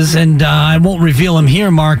sources, and I won't reveal them here,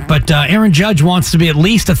 Mark, but Aaron Judge wants to be at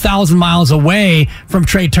least 1,000 miles away from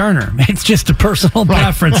Trey Turner. It's just a personal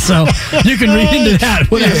preference, so you can read into that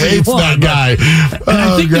whatever you want. That guy. And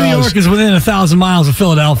I think New York is within 1,000 miles of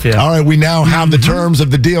Philadelphia. All right, we now have the terms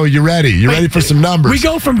of the deal. You ready? You ready for some numbers? We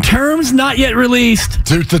go from terms not yet released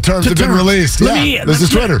to the terms that have been released. This is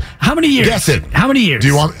Twitter. How many years? Guess it. How many years? Do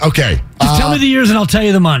you want? Okay. Just tell me the years and I'll tell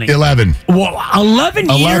you the money. 11. Well, 11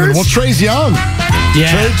 years? Well, Trey's young.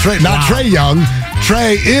 Yeah. Not Trey Young.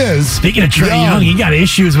 Trey is. Speaking of Trey Young, he got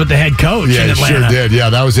issues with the head coach in Atlanta. Yeah, sure did.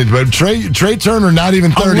 Yeah, that was it. But Trey Turner, not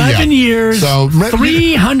even 30 yet. 11 years, so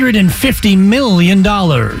 $350 million.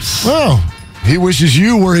 Well, he wishes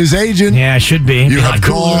you were his agent. Yeah, should be. You have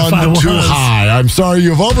gone too high. I'm sorry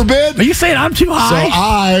you've overbid. Are you saying I'm too high? So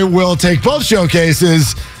I will take both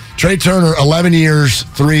showcases. Trey Turner, 11 years,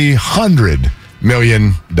 $300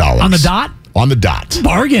 million. On the dot? On the dot.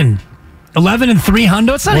 Bargain. 11 and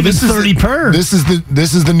 300. It's not even 30 per. This is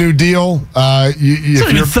the new deal. It's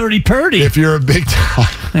not even 30 per. If you're a big time,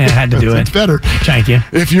 I had to do it. It's better. Thank you.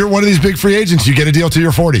 If you're one of these big free agents, you get a deal till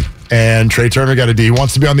you're 40. And Trey Turner got a deal. He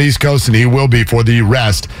wants to be on the East Coast, and he will be for the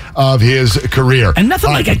rest of his career. And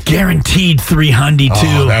nothing like a guaranteed 300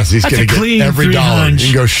 too. He's going to get every dollar. He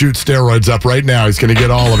can go shoot steroids up right now. He's going to get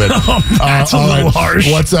all of it. That's a little harsh.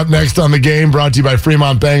 What's up next on the game? Brought to you by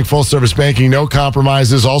Fremont Bank, full service banking, no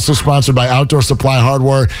compromises. Also sponsored by Outdoor Supply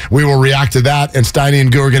Hardware. We will react to that, and Steiny and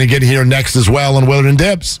Goo are going to get here next as well on Willard and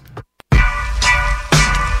Dibs.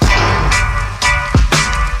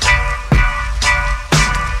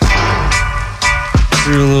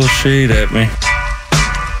 Threw a little shade at me.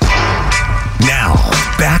 Now,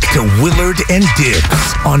 back to Willard and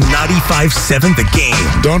Dibs on 95.7 The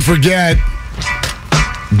Game. Don't forget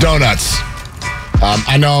donuts.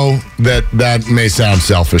 I know that may sound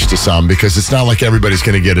selfish to some because it's not like everybody's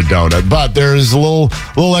going to get a donut, but there's a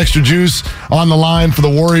little extra juice on the line for the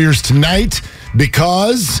Warriors tonight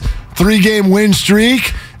because 3-game win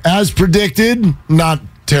streak, as predicted, not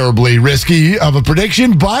terribly risky of a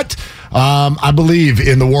prediction, but I believe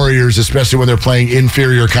in the Warriors, especially when they're playing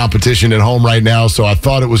inferior competition at home right now. So I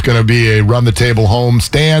thought it was going to be a run-the-table home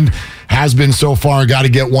stand. Has been so far. Got to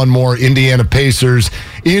get one more. Indiana Pacers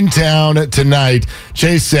in town tonight.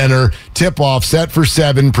 Chase Center. Tip-off set for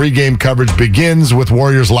 7. Pre-game coverage begins with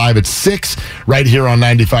Warriors Live at 6 right here on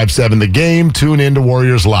 95.7 The Game. Tune in to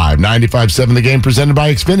Warriors Live. 95.7 The Game presented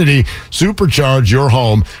by Xfinity. Supercharge your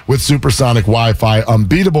home with supersonic Wi-Fi.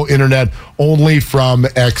 Unbeatable internet only from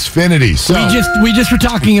Xfinity. So we just were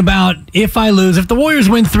talking about if the Warriors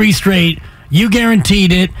win 3 straight, you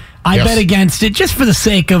guaranteed it. I bet against it just for the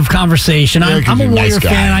sake of conversation. I'm a Warrior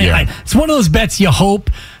fan. It's one of those bets you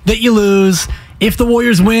hope that you lose. If the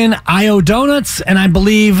Warriors win, I owe donuts, and I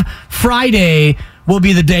believe Friday will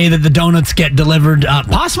be the day that the donuts get delivered,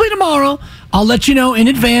 possibly tomorrow. I'll let you know in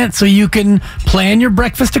advance so you can plan your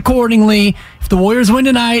breakfast accordingly. If the Warriors win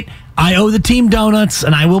tonight, I owe the team donuts,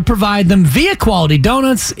 and I will provide them via Quality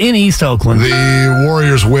Donuts in East Oakland. The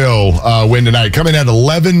Warriors will win tonight, coming at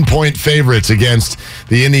 11-point favorites against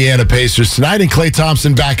the Indiana Pacers tonight. And Klay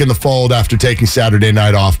Thompson back in the fold after taking Saturday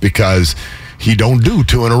night off because he don't do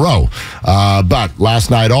 2 in a row. But last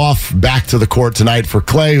night off, back to the court tonight for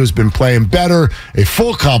Klay, who's been playing better. A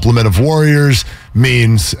full complement of Warriors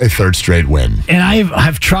means a 3rd straight win. And I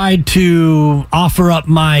have tried to offer up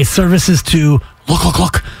my services to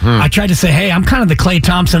look. I tried to say, hey, I'm kind of the Klay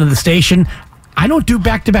Thompson of the station. I don't do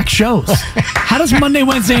back-to-back shows. How does Monday,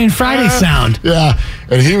 Wednesday, and Friday sound? Yeah,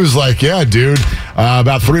 and he was like, yeah, dude,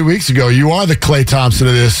 about 3 weeks ago, you are the Klay Thompson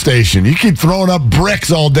of this station. You keep throwing up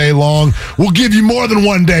bricks all day long. We'll give you more than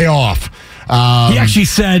 1 day off. He actually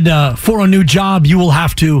said, for a new job, you will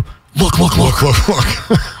have to look.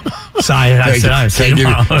 So can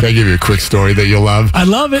I give you a quick story that you'll love? I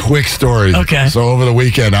love it. Quick story. Okay. So over the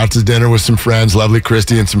weekend, out to dinner with some friends, lovely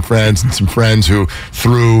Christy and some friends who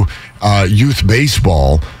through youth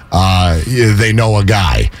baseball, they know a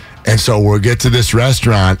guy. And so we'll get to this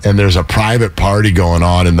restaurant, and there's a private party going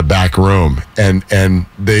on in the back room. And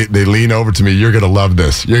they lean over to me. You're going to love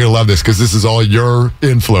this. You're going to love this because this is all your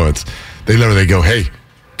influence. They go, hey,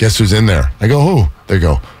 guess who's in there? I go, who? They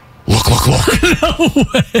go, Look. No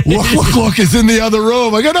way. Look is in the other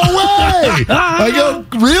room. I go, no way. I go,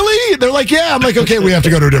 really? They're like, yeah. I'm like, okay, we have to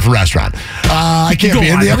go to a different restaurant. I can't be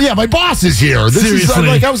in the other. Yeah, my boss is here. I'm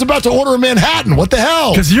like, I was about to order a Manhattan. What the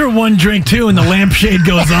hell? Because you're one drink too, and the lampshade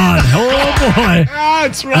goes on. Oh boy.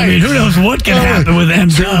 That's right. I mean, who knows what can happen with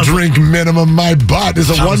M-Dub. 2 drink minimum. My butt is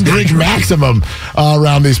a 1 drink maximum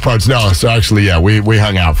around these parts. No, so actually, yeah, we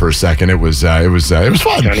hung out for a second. It was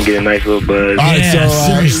fun. Trying to get a nice little buzz. All right, yeah,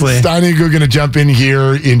 so seriously. Steiny are going to jump in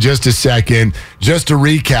here in just a second. Just to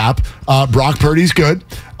recap, Brock Purdy's good,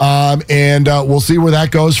 and we'll see where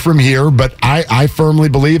that goes from here. But I firmly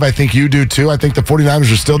believe, I think you do too, I think the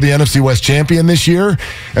 49ers are still the NFC West champion this year.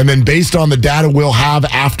 And then based on the data we'll have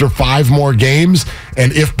after 5 more games,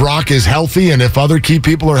 and if Brock is healthy and if other key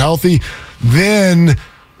people are healthy, then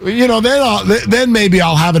then maybe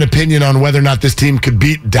I'll have an opinion on whether or not this team could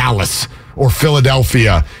beat Dallas or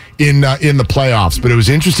Philadelphia in the playoffs. But it was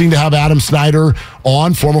interesting to have Adam Snyder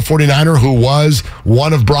on, former 49er, who was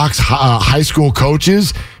one of Brock's high school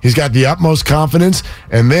coaches. He's got the utmost confidence.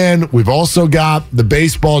 And then we've also got the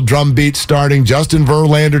baseball drumbeat starting. Justin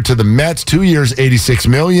Verlander to the Mets, 2 years, $86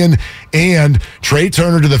 million. And Trey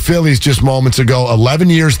Turner to the Phillies just moments ago, 11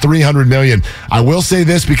 years, $300 million. I will say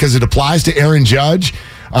this because it applies to Aaron Judge.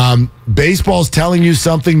 Baseball's telling you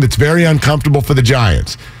something that's very uncomfortable for the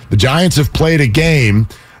Giants. The Giants have played a game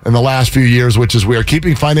in the last few years, which is we are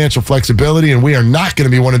keeping financial flexibility, and we are not going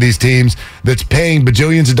to be one of these teams that's paying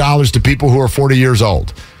bajillions of dollars to people who are 40 years old.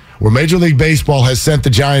 Where Major League Baseball has sent the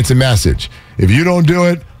Giants a message. If you don't do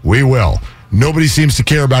it, we will. Nobody seems to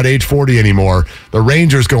care about age 40 anymore. The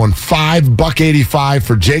Rangers going $5.85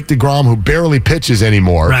 for Jake DeGrom, who barely pitches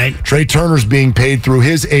anymore. Right. Trey Turner's being paid through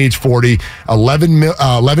his age 40, 11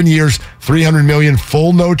 years, $300 million,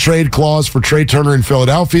 full no trade clause for Trey Turner in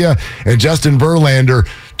Philadelphia, and Justin Verlander,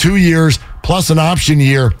 2 years plus an option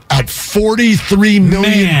year at $43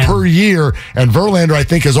 million per year. And Verlander, I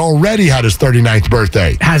think, has already had his 39th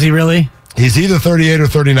birthday. Has he really? He's either 38 or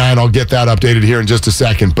 39. I'll get that updated here in just a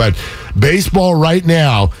second. But baseball right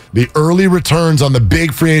now, the early returns on the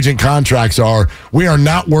big free agent contracts are, we are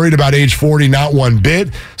not worried about age 40, not one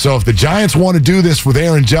bit. So if the Giants want to do this with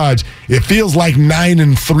Aaron Judge, it feels like 9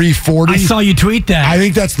 and 340. I saw you tweet that. I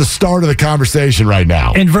think that's the start of the conversation right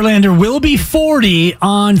now. And Verlander will be 40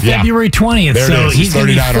 on February 20th. There so it is. He's going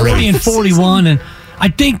to be 40 already. and 41. And I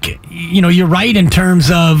think, you're right in terms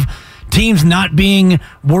of teams not being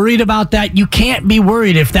worried about that. You can't be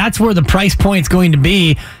worried if that's where the price point's going to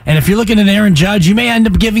be. And if you're looking at Aaron Judge, you may end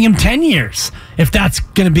up giving him 10 years if that's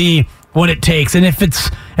going to be what it takes. And if it's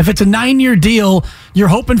a 9-year deal, you're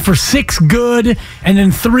hoping for 6 good and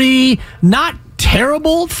then 3 not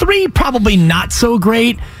terrible, 3 probably not so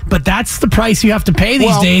great, but that's the price you have to pay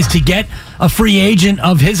these days to get a free agent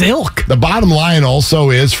of his ilk. The bottom line also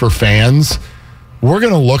is for fans, we're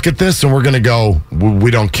going to look at this and we're going to go,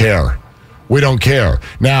 we don't care. We don't care.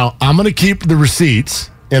 Now, I'm going to keep the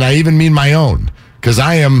receipts, and I even mean my own, because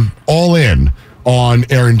I am all in on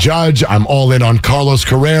Aaron Judge. I'm all in on Carlos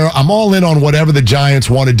Correa. I'm all in on whatever the Giants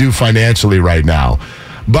want to do financially right now.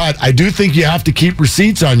 But I do think you have to keep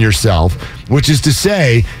receipts on yourself, which is to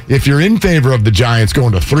say, if you're in favor of the Giants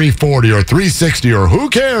going to 340 or 360 or who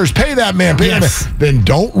cares, pay that man, pay that man, then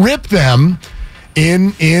don't rip them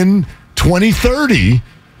in 2030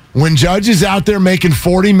 when Judge is out there making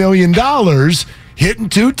 $40 million, hitting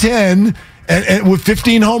 210 and with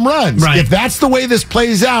 15 home runs. Right. If that's the way this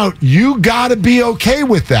plays out, you got to be okay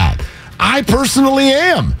with that. I personally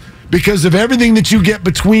am, because of everything that you get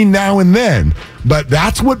between now and then. But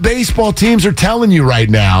that's what baseball teams are telling you right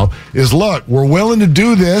now is, look, we're willing to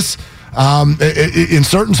do this in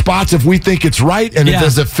certain spots if we think it's right. And if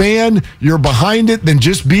as a fan you're behind it, then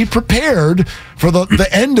just be prepared for the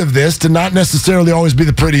end of this to not necessarily always be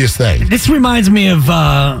the prettiest thing. This reminds me of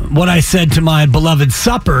what I said to my beloved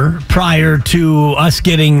supper prior to us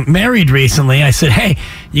getting married recently. I said, hey,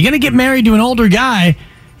 you're going to get married to an older guy.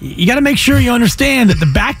 You got to make sure you understand that the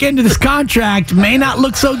back end of this contract may not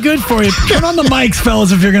look so good for you. Turn on the mics,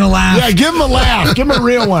 fellas, if you're going to laugh. Yeah, give him a laugh. Give him a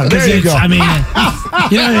real one. There you go. I mean,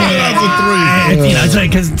 it's like,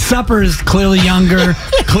 because Supper is clearly younger,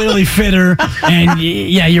 clearly fitter, and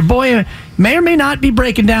your boy may or may not be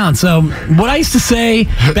breaking down. So what I used to say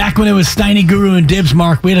back when it was Steiny Guru and Dibs,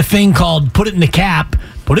 Mark, we had a thing called put it in the cap.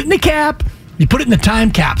 Put it in the cap. You put it in the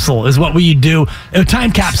time capsule is what we do. A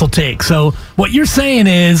time capsule take. So what you're saying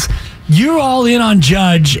is you're all in on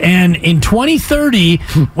Judge, and in 2030,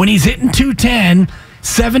 when he's hitting 210,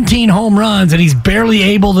 17 home runs, and he's barely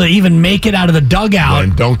able to even make it out of the dugout.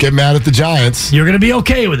 And don't get mad at the Giants. You're going to be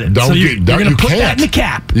okay with it. You're going to put that in the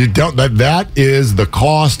cap. You don't. That is the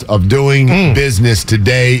cost of doing business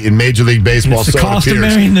today in Major League Baseball. It's the cost of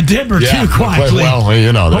marrying the Dibber, too, quietly. Well,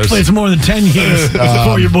 you know. Hopefully it's more than 10 years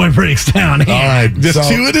before your boy breaks down. All right. Just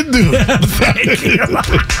chew it and do it. Thank you.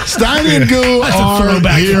 Steiny and Goo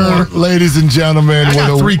are here, ladies and gentlemen. I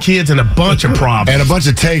got 3 kids and a bunch of problems. And a bunch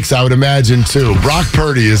of takes, I would imagine, too. Brock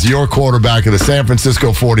Purdy is your quarterback of the San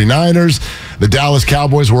Francisco 49ers. The Dallas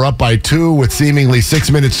Cowboys were up by 2 with seemingly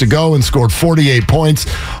 6 minutes to go and scored 48 points.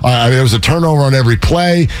 There was a turnover on every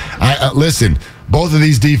play. Listen, both of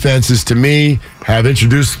these defenses, to me, have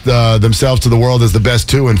introduced themselves to the world as the best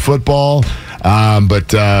 2 in football.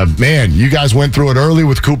 But man, you guys went through it early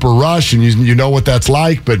with Cooper Rush, and you know what that's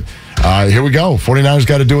like. But here we go. 49ers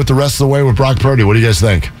got to do it the rest of the way with Brock Purdy. What do you guys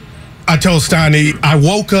think? I told Steiny, I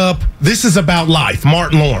woke up, this is about life,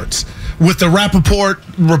 Martin Lawrence, with the Rappaport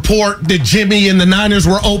report that Jimmy and the Niners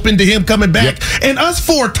were open to him coming back. Yep. And us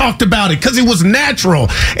 4 talked about it because it was natural.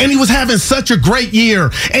 And he was having such a great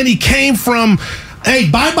year. And he came from, hey,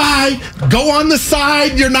 bye-bye, go on the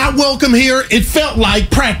side, you're not welcome here. It felt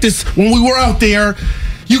like practice when we were out there.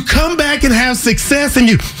 You come back and have success, and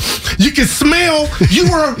you can smell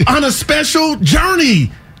you were on a special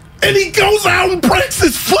journey. And he goes out and breaks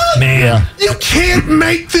his foot. Man. You can't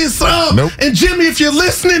make this up. Nope. And Jimmy, if you're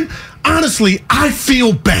listening, honestly, I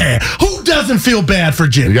feel bad. Who doesn't feel bad for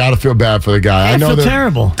Jimmy? You got to feel bad for the guy. I feel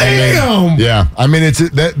terrible. Damn. Yeah. I mean, it's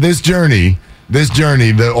this journey,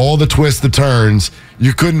 all the twists, the turns,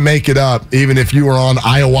 you couldn't make it up even if you were on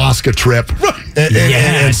ayahuasca trip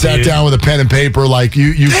and sat down with a pen and paper. Like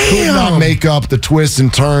you could not make up the twists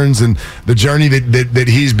and turns and the journey that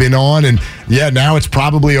he's been on. And yeah, now it's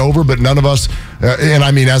probably over, but none of us, and I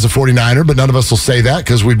mean as a 49er, but none of us will say that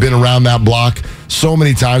because we've been around that block so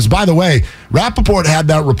many times. By the way, Rappaport had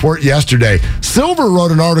that report yesterday. Silver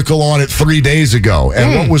wrote an article on it 3 days ago.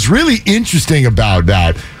 And what was really interesting about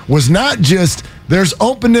that was not just there's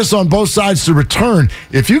openness on both sides to return.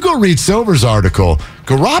 If you go read Silver's article,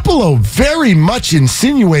 Garoppolo very much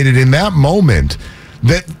insinuated in that moment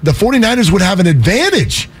that the 49ers would have an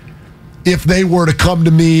advantage if they were to come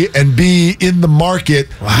to me and be in the market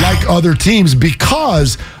like other teams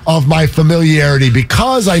because of my familiarity,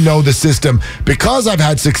 because I know the system, because I've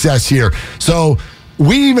had success here. So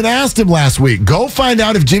we even asked him last week, go find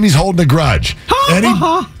out if Jimmy's holding a grudge.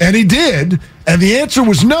 And he did, and the answer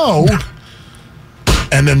was no.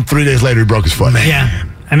 And then 3 days later, he broke his foot. Yeah.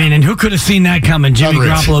 I mean, and who could have seen that coming? Jimmy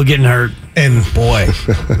Garoppolo getting hurt. And boy,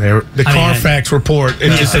 the Carfax report.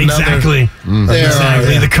 It's just exactly.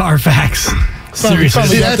 Exactly. The Carfax.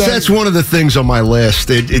 Seriously. That's one of the things on my list.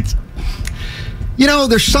 It's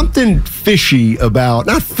there's something fishy about,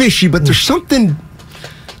 not fishy, but there's something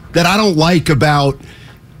that I don't like about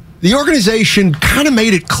the organization. Kind of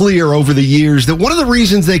made it clear over the years that one of the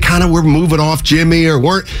reasons they kind of were moving off Jimmy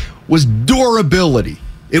was durability.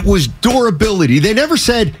 It was durability. They never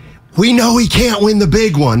said, we know he can't win the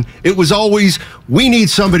big one. It was always, we need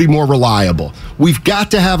somebody more reliable. We've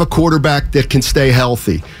got to have a quarterback that can stay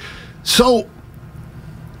healthy. So,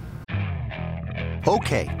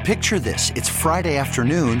 okay, picture this. It's Friday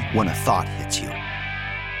afternoon when a thought hits you.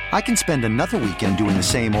 I can spend another weekend doing the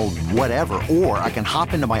same old whatever, or I can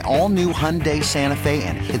hop into my all-new Hyundai Santa Fe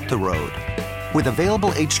and hit the road. With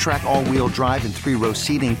available H-Track all-wheel drive and 3-row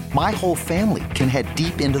seating, my whole family can head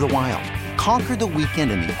deep into the wild. Conquer the weekend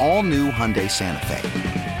in the all-new Hyundai Santa Fe.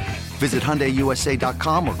 Visit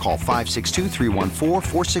HyundaiUSA.com or call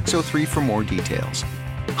 562-314-4603 for more details.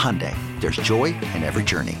 Hyundai, there's joy in every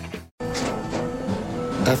journey.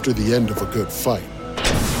 After the end of a good fight,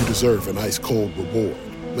 you deserve an ice-cold reward.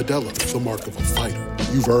 Modelo is the mark of a fighter.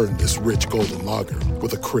 You've earned this rich golden lager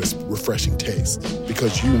with a crisp, refreshing taste.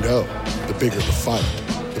 Because you know, the bigger the fight,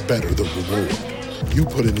 the better the reward. You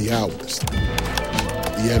put in the hours,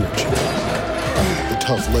 the energy, the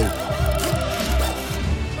tough labor.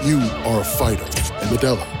 You are a fighter, and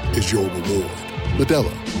Modelo is your reward.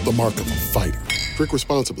 Modelo, the mark of a fighter. Drink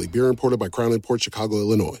responsibly. Beer imported by Crown Imports, Chicago,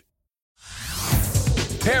 Illinois.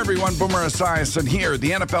 Hey everyone, Boomer Esiason here.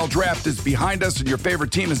 The NFL Draft is behind us and your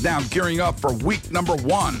favorite team is now gearing up for week number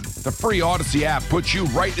 1. The free Odyssey app puts you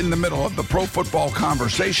right in the middle of the pro football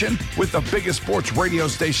conversation with the biggest sports radio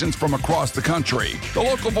stations from across the country. The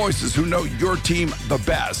local voices who know your team the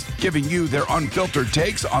best, giving you their unfiltered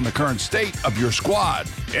takes on the current state of your squad.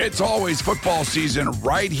 It's always football season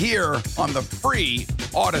right here on the free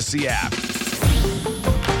Odyssey app.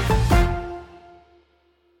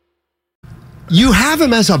 You have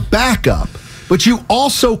him as a backup, but you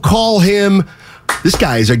also call him this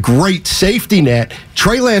guy is a great safety net.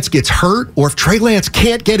 Trey Lance gets hurt, or if Trey Lance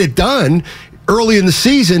can't get it done early in the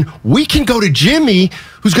season, we can go to Jimmy,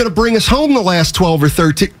 who's going to bring us home the last 12 or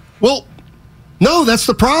 13. Well, no, that's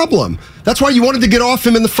the problem. That's why you wanted to get off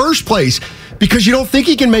him in the first place, because you don't think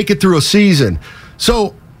he can make it through a season.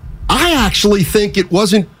 So I actually think it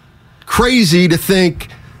wasn't crazy to think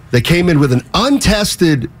they came in with an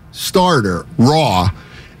untested starter, raw,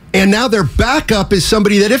 and now their backup is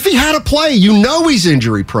somebody that if he had to play, he's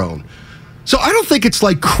injury prone. So I don't think it's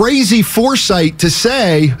like crazy foresight to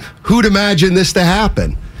say who'd imagine this to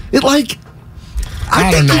happen. I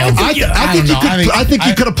think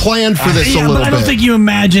you could have planned for this a little bit. I don't think you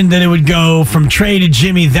imagined that it would go from Trey to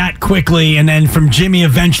Jimmy that quickly, and then from Jimmy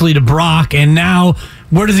eventually to Brock, and now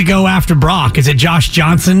where does it go after Brock? Is it Josh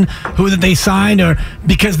Johnson who that they signed, or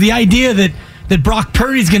because the idea that Brock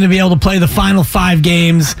Purdy's going to be able to play the final 5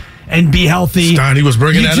 games and be healthy. Steiny was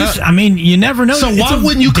bringing that up. I mean, you never know. So why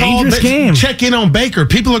wouldn't you check in on Baker?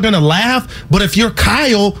 People are going to laugh, but if you're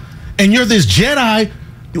Kyle and you're this Jedi,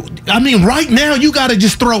 I mean, right now you got to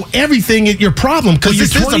just throw everything at your problem, because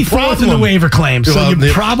this is a problem. In the waiver claim, so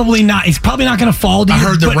you're probably not. He's probably not going to fall to you. I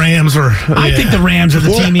heard the Rams are. I think the Rams are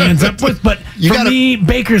the team he ends up with, but for me,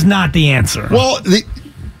 Baker's not the answer. Well,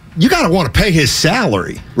 you got to want to pay his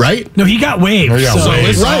salary, right? No, he got waived.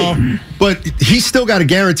 Right. But he's still got a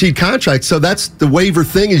guaranteed contract, so that's the waiver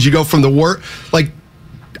thing. Is you go from the work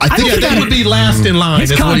I think that would be last in line.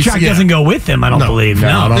 His contract doesn't go with him, I don't believe.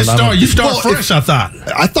 No. You start fresh, I thought.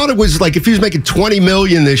 I thought it was like if he was making $20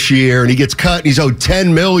 million this year and he gets cut and he's owed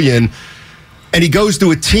 $10 million and he goes to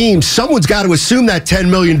a team, someone's got to assume that $10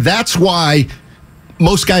 million. That's why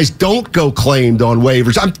most guys don't go claimed on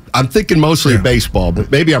waivers. I'm thinking mostly of baseball, but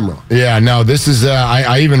maybe I'm wrong. Yeah, no, this is,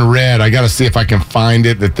 I even read, I got to see if I can find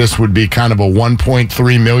it, that this would be kind of a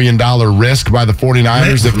 $1.3 million risk by the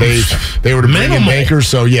 49ers if they were to bring in Baker.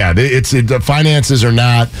 So, yeah, the finances are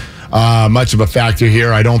not much of a factor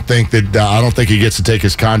here. I don't think he gets to take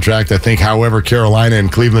his contract. I think, however, Carolina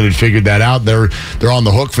and Cleveland had figured that out. They're on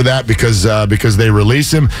the hook for that because they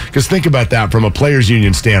release him. Because think about that from a players'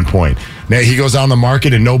 union standpoint. Now he goes on the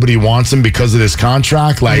market and nobody wants him because of this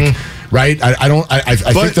contract. Right? I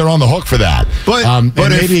think they're on the hook for that. But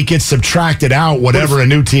maybe it gets subtracted out whatever a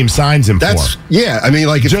new team signs him for. Yeah, I mean,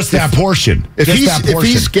 that portion. If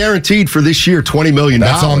he's guaranteed for this year $20 million,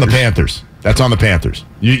 that's on the Panthers. That's on the Panthers.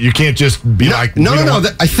 You can't just be like no.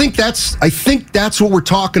 I think that's what we're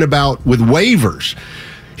talking about with waivers.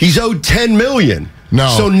 He's owed $10 million. No.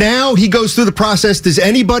 So now he goes through the process. Does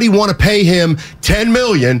anybody want to pay him $10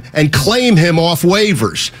 million and claim him off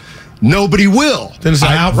waivers? Nobody will. Then it's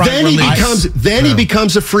an outright release. He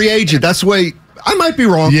becomes a free agent. That's the way. I might be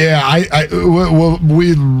wrong. Yeah,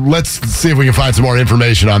 let's see if we can find some more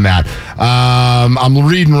information on that. I'm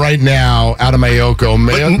reading right now out of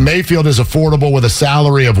Mayoko. Mayfield is affordable with a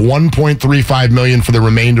salary of $1.35 million for the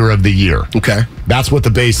remainder of the year. Okay, that's what the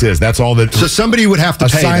base is. That's all that. So somebody would have to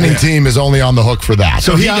pay. A signing team is only on the hook for that.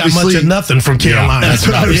 So he got much of nothing from Carolina. That's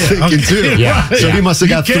what I was thinking too. Yeah. So he must have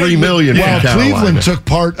got $3 million. Well, from Carolina. Cleveland took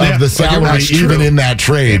part of the salary even in that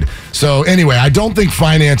trade. So anyway, I don't think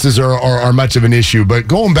finances are much of an issue. But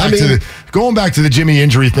going back to the Jimmy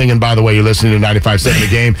injury thing, and by the way, you're listening to 95.7 The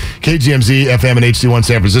Game, KGMZ, FM, and HD1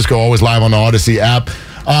 San Francisco, always live on the Odyssey app.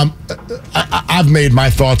 I've made my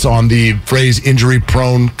thoughts on the phrase injury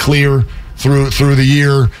prone clear through the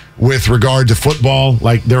year with regard to football.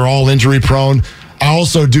 Like, they're all injury prone. I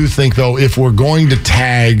also do think, though, if we're going to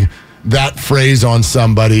tag that phrase on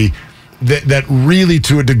somebody, that really,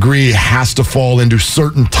 to a degree, has to fall into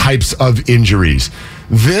certain types of injuries.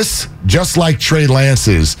 This, just like Trey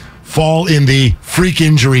Lance's, fall in the freak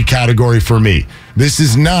injury category for me. This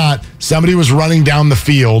is not somebody was running down the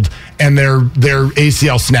field and their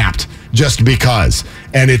ACL snapped just because.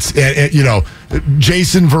 And it's,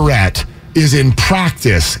 Jason Verrett is in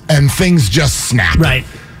practice and things just snapped. Right.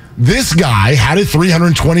 This guy had a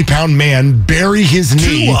 320-pound man bury his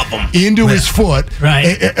knee into his foot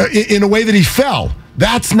in a way that he fell.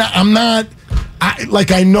 That's not,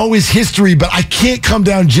 I know his history, but I can't come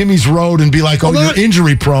down Jimmy's road and be like, you're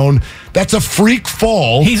injury prone. That's a freak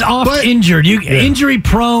fall. He's injured. Injury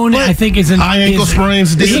prone, I think, is high ankle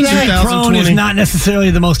sprains. Injury prone is not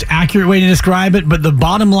necessarily the most accurate way to describe it, but the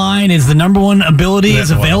bottom line is the number one ability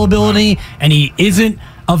is availability, and he isn't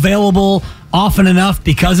available often enough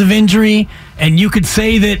because of injury. And you could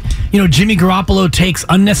say that, Jimmy Garoppolo takes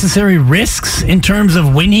unnecessary risks in terms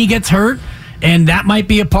of when he gets hurt. And that might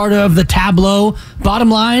be a part of the tableau.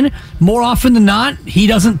 Bottom line, more often than not, he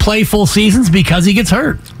doesn't play full seasons because he gets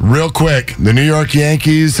hurt. Real quick, the New York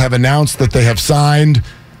Yankees have announced that they have signed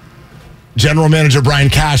general manager Brian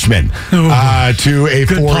Cashman to a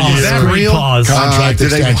 4-year contract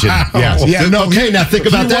extension. Wow. Yes. Yeah. No. Okay. Now think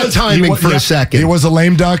about that timing for a second. He was a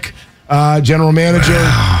lame duck general manager.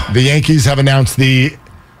 Wow. The Yankees have announced the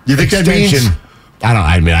You think extension. that means?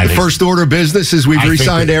 I think first order of business is we've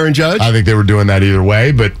re-signed Aaron Judge? I think they were doing that either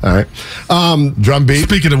way, but all right. Drumbeat.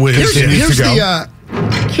 Speaking of which, here's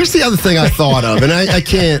the other thing I thought of, and I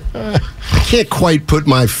can't quite put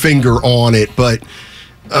my finger on it, but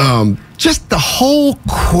just the whole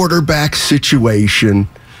quarterback situation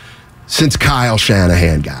since Kyle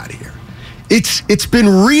Shanahan got here. It's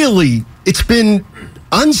been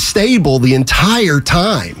unstable the entire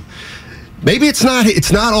time. Maybe it's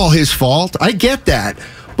not all his fault. I get that.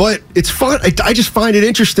 But it's fun. I just find it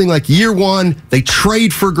interesting. Like year one, they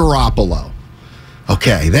trade for Garoppolo.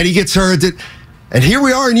 Okay, then he gets hurt. And here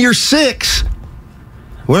we are in year 6.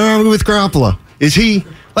 Where are we with Garoppolo? Is he,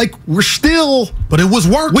 like, we're still... But it was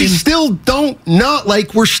working. We still don't know.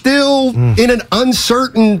 Like, we're still in an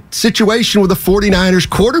uncertain situation with the 49ers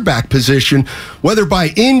quarterback position, whether by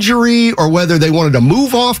injury or whether they wanted to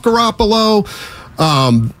move off Garoppolo.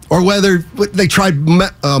 Or whether they tried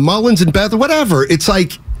Mullins and Beth or whatever. It's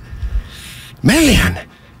like, man,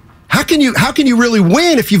 how can you really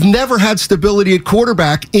win if you've never had stability at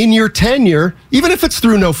quarterback in your tenure, even if it's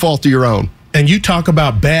through no fault of your own? And you talk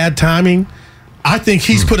about bad timing. I think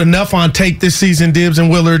he's put enough on tape this season, Dibbs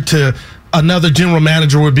and Willard, to another general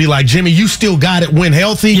manager would be like, Jimmy, you still got it when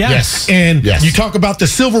healthy. Yes. And you talk about the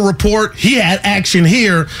Silver Report. He had action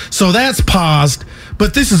here, so that's paused.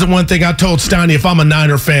 But this is the one thing I told Steiny, if I'm a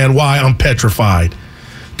Niner fan, why I'm petrified.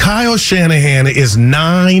 Kyle Shanahan is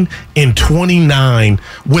 9-29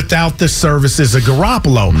 without the services of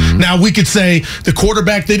Garoppolo. Mm-hmm. Now, we could say the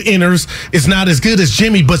quarterback that enters is not as good as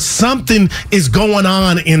Jimmy, but something is going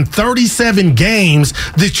on in 37 games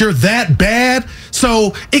that you're that bad.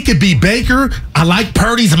 So it could be Baker. I like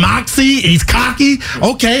Purdy's moxie. He's cocky.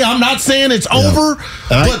 Okay, I'm not saying it's over,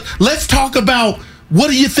 but let's talk about what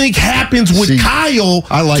do you think happens with Kyle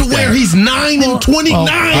where he's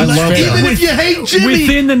 9-29? Even if you hate Jimmy.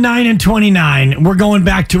 Within the 9-29, we're going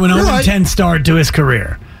back to an 0-10 start to his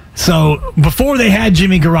career. So before they had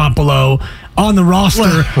Jimmy Garoppolo on the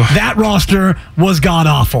roster, that roster was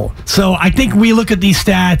god-awful. So I think we look at these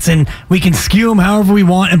stats and we can skew them however we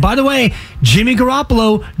want. And by the way, Jimmy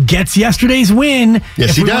Garoppolo gets yesterday's win.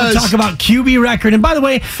 Yes, he does. If we want to talk about QB record. And by the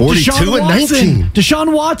way, 42-19.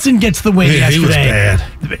 Deshaun Watson gets the win yesterday. He was bad.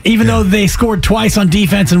 Even though they scored twice on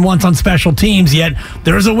defense and once on special teams, yet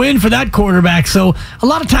there's a win for that quarterback. So a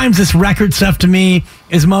lot of times this record stuff to me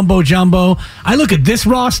is mumbo jumbo. I look at this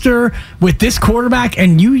roster with this quarterback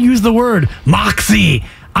and you use the word moxie.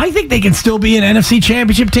 I think they can still be an NFC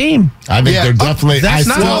championship team. I think they're definitely. I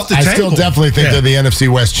still definitely think they're the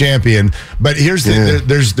NFC West champion. But here's the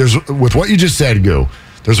there's with what you just said, Goo.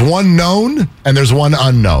 There's one known and there's one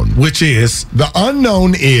unknown. Which is the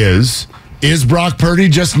unknown is Brock Purdy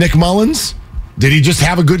just Nick Mullins? Did he just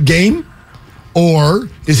have a good game? Or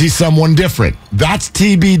is he someone different? That's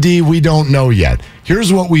TBD. We don't know yet.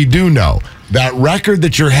 Here's what we do know. That record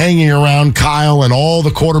that you're hanging around Kyle and all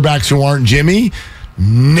the quarterbacks who aren't Jimmy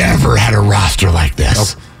never had a roster like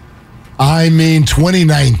this. Nope. I mean,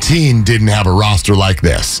 2019 didn't have a roster like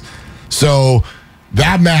this. So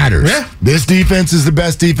that matters. Yeah. This defense is the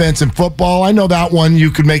best defense in football. I know that one you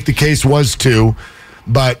could make the case was too.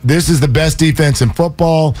 But this is the best defense in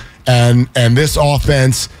football, and this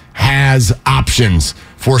offense has options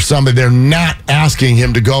for somebody. They're not asking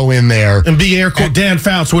him to go in there and be air core. Dan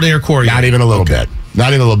Fouts would air core you. Not even a little bit. Not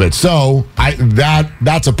even a little bit. So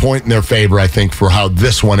that's a point in their favor, I think, for how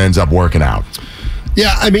this one ends up working out.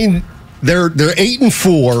 Yeah, I mean, they're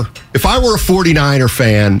 8-4. If I were a 49er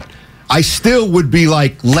fan, I still would be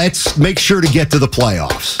like, let's make sure to get to the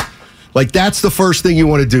playoffs. Like, that's the first thing you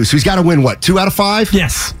want to do. So he's got to win, what, 2 out of 5?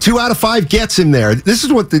 Yes. 2 out of 5 gets him there. This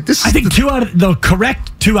is what this. I think 2 out of the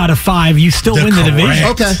correct 2 out of 5, you still win the division.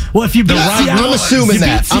 Okay. Well, if you beat Seattle, I'm assuming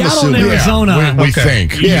that. Seattle and Arizona, we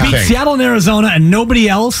think. You beat Seattle and Arizona and nobody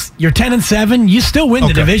else, you're 10-7, you still win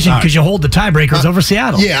the division because you hold the tiebreakers over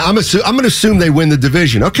Seattle. Yeah, I'm going to assume they win the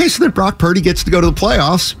division. Okay, so then Brock Purdy gets to go to the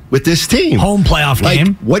playoffs with this team. Home playoff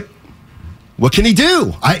game. What can he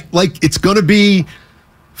do? It's going to be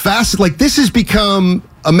fast. Like, this has become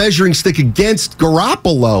a measuring stick against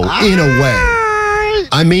Garoppolo in a way.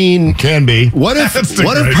 I mean, can be. What if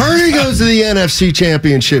Purdy goes to the NFC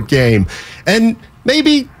Championship game and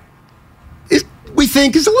maybe we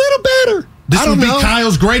think is a little better? This would be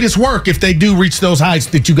Kyle's greatest work if they do reach those heights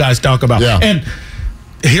that you guys talk about. Yeah. And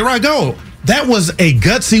here I go. That was a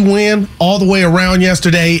gutsy win all the way around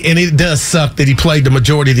yesterday, and it does suck that he played the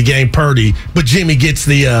majority of the game, Purdy, but Jimmy gets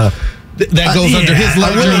the that goes under his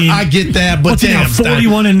ledger. I get that, but damn,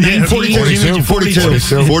 41 and 19,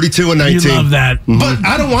 42 and 19. You love that, but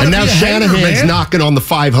I don't want. And now Shanahan's knocking on the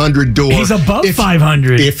 500 door. He's above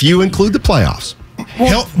 500 if you include the playoffs.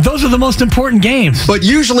 Well, those are the most important games. But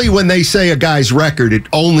usually when they say a guy's record, it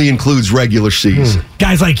only includes regular season.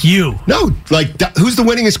 Guys like you. No, like who's the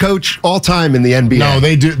winningest coach all time in the NBA? No,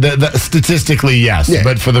 they do. Statistically, yes. Yeah.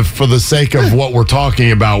 But for the sake of what we're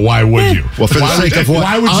talking about, why would you? Well, for the sake of what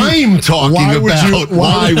I'm talking about,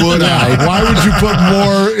 why would I? Why would you put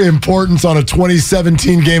more importance on a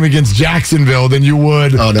 2017 game against Jacksonville than you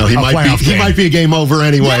would? Oh no, he might be a game over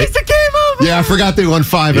anyway. Yeah, it's a game over. Yeah, I forgot they won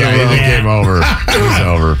 5 in a row. Game over. It was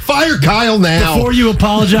over. Fire Kyle now. Before you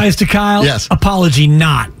apologize to Kyle, yes. Apology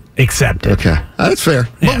not accepted. Okay, that's fair.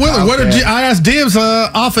 But Willard, I asked Dibs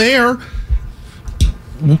off air.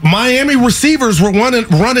 Miami receivers were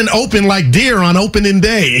running open like deer on opening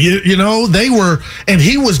day. You know, they were, and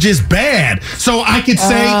he was just bad. So I could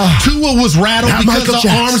say Tua was rattled because of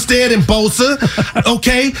Armstead and Bosa.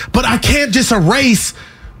 Okay, but I can't just erase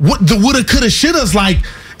what the woulda, coulda, shouldas like.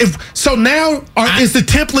 So now is the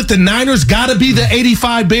template the Niners got to be the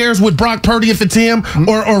 85 Bears with Brock Purdy if it's him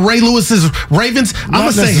or Ray Lewis's Ravens? I'm going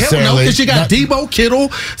to say hell no because you got Debo, Kittle,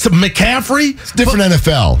 some McCaffrey. It's different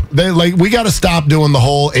NFL. We got to stop doing the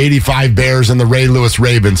whole 85 Bears and the Ray Lewis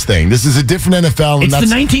Ravens thing. This is a different NFL. It's the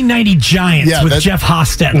 1990 Giants with Jeff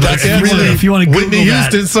Hostetler. If you want to Google Whitney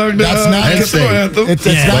Houston sung that's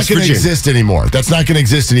not going to exist anymore. That's not going to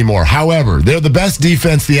exist anymore. However, they're the best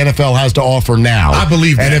defense the NFL has to offer now. I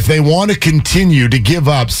believe that. And if they want to continue to give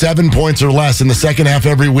up 7 points or less in the second half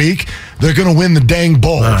every week, they're going to win the dang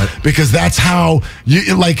bowl because that's how you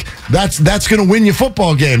that's going to win you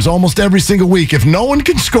football games almost every single week. If no one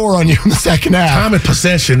can score on you in the second half, time of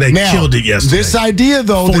possession, they killed it yesterday. This idea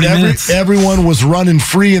though that everyone was running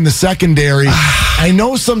free in the secondary, I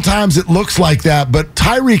know sometimes it looks like that, but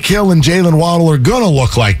Tyreek Hill and Jalen Waddle are going to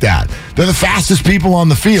look like that. They're the fastest people on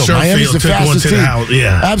the field. Miami's the fastest team.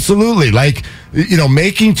 Absolutely,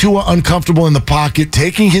 making Tua uncomfortable in the pocket,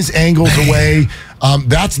 taking his angles away.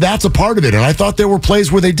 That's a part of it. And I thought there were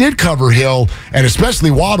plays where they did cover Hill and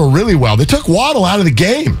especially Waddle really well. They took Waddle out of the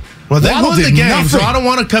game. Well, they won the game, so I don't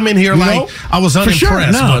want to come in here I was unimpressed.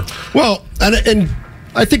 Sure, no. Well, and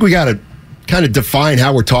I think we got to kind of define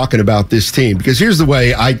how we're talking about this team because here's the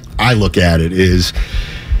way I look at it is,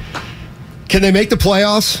 can they make the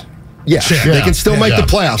playoffs? Yes. Sure. They can still make the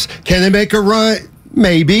playoffs. Can they make a run?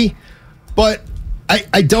 Maybe. But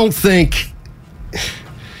I don't think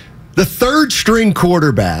the third string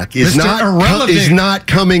quarterback is not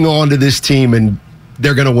coming onto this team and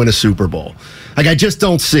they're going to win a Super Bowl. I just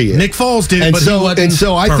don't see it. Nick Foles did, and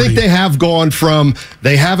so I think they have gone from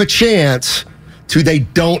they have a chance to they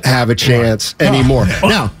don't have a chance anymore.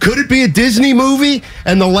 Now, could it be a Disney movie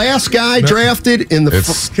and the last guy drafted in the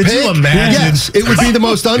Could you imagine? Yes, it would be the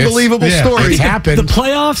most unbelievable story. It's happened. The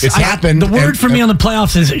playoffs, it's happened. The word for me on the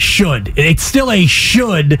playoffs is should. It's still a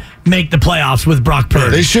should make the playoffs with Brock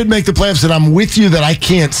Purdy. They should make the playoffs, and I'm with you that I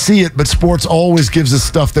can't see it, but sports always gives us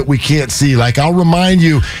stuff that we can't see. Like, I'll remind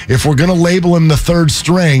you, if we're going to label him the third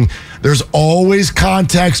string, there's always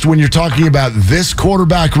context when you're talking about this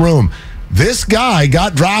quarterback room. This guy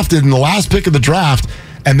got drafted in the last pick of the draft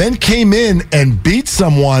and then came in and beat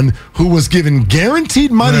someone who was given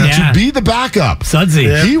guaranteed money to be the backup. Sudsy.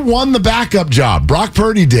 Yeah. He won the backup job. Brock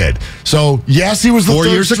Purdy did. So, yes, he was the 4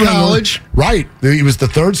 third years stringer. of college. Right. He was the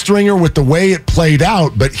third stringer with the way it played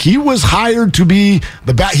out, but he was hired to be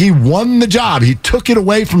the back. He won the job. He took it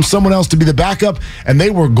away from someone else to be the backup, and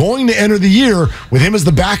they were going to enter the year with him as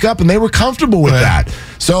the backup, and they were comfortable with that.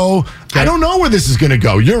 So, I don't know where this is going to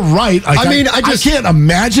go. You're right. I can't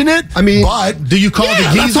imagine it. But do you call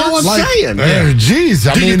the geezers? That's all I'm saying.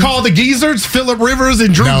 Jeez. Do you call the geezers Phillip Rivers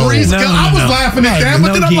and Drew Brees? I was laughing at that,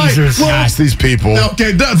 but then I'm like, ask these people.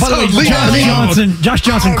 Okay, by the way, Josh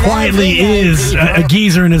Johnson quietly is a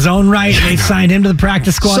geezer in his own right. They signed him to the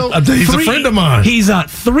practice squad. So, he's a friend of mine. He's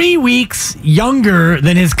 3 weeks younger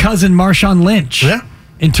than his cousin Marshawn Lynch. Yeah.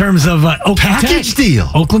 In terms of package deal.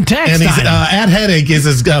 Oakland Tech. And he's at Headache is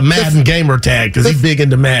his Madden gamer tag because he's big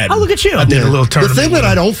into Madden. Oh, look at you. I did a little tournament. The thing that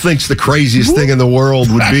I don't think's the craziest thing in the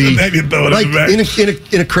world would be like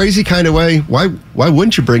in a crazy kind of way, why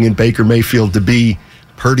wouldn't you bring in Baker Mayfield to be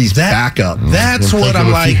Purdy's backup. That's what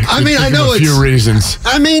I'm like. I mean, I know a few reasons.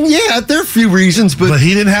 I mean, yeah, there are a few reasons, but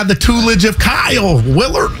he didn't have the tutelage of Kyle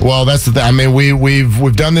Willard. Well, that's the thing. I mean,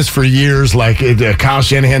 we've done this for years. Like the Kyle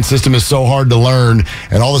Shanahan system is so hard to learn,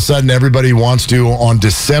 and all of a sudden everybody wants to on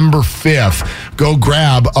December 5th go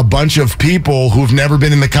grab a bunch of people who've never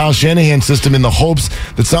been in the Kyle Shanahan system in the hopes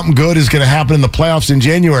that something good is going to happen in the playoffs in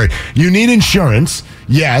January. You need insurance,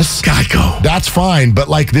 yes, Geico. That's fine, but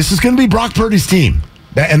like this is going to be Brock Purdy's team.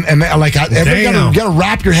 And like you got to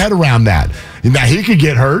wrap your head around that. Now he could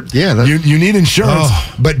get hurt. Yeah, you need insurance.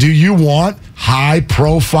 But do you want high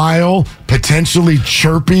profile, potentially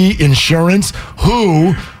chirpy insurance?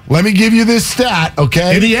 Who? Let me give you this stat,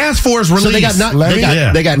 okay? And he asked for his release. So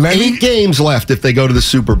they got 8 games left if they go to the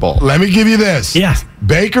Super Bowl. Let me give you this. Yes.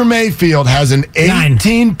 Baker Mayfield has an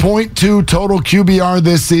 18.2 total QBR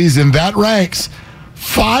this season. That ranks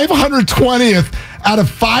 520th out of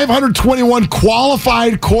 521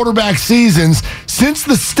 qualified quarterback seasons since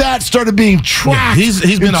the stat started being tracked he's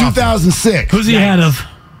been in 2006. Who's he ahead of?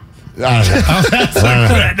 Josh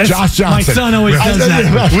Johnson. My son always does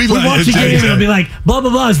that. We watch a game and it'll be like, blah,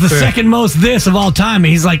 blah, blah is the second most this of all time.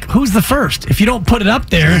 And he's like, who's the first? If you don't put it up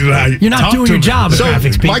there, you're not doing your job. So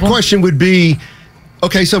graphics people. My question would be,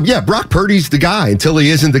 okay, so yeah, Brock Purdy's the guy until he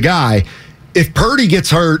isn't the guy. If Purdy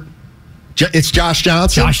gets hurt, it's Josh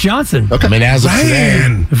Johnson. Josh Johnson. Okay. I mean, as of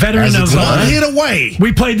today, veteran of one hit away.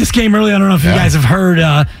 We played this game earlier. I don't know if you guys have heard.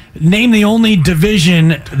 Name the only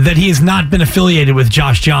division that he has not been affiliated with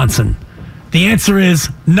Josh Johnson. The answer is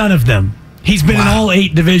none of them. He's been in all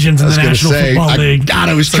 8 divisions in the National Football League. God,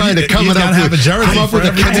 I was trying to come up with a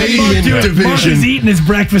Canadian division. Mark was eating his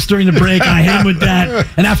breakfast during the break, and I hit him with that.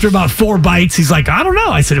 And after about 4 bites, he's like, I don't know.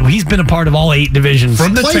 I said, well, he's been a part of all 8 divisions.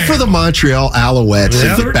 Play for the Montreal Alouettes.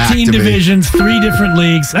 Yeah. 13 divisions, 3 different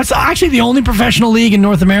leagues. That's actually the only professional league in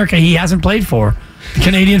North America he hasn't played for. The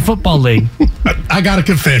Canadian Football League. I got a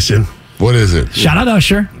confession. What is it? Shout out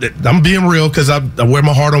Usher. I'm being real because I wear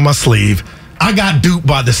my heart on my sleeve. I got duped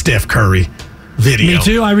by the Steph Curry video. Me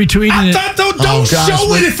too. I retweeted it. I thought, don't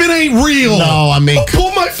show it if it ain't real. No, I mean, I'll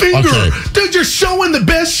pull my finger. Okay. Dude, you're showing the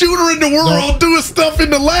best shooter in the world doing stuff in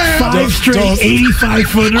the lab. 5 straight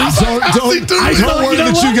 85-footers. Don't worry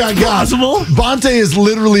that you got Bonte is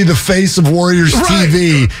literally the face of Warriors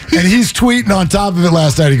TV, and he's tweeting on top of it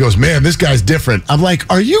last night. He goes, man, this guy's different. I'm like,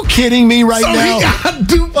 are you kidding me right now? He got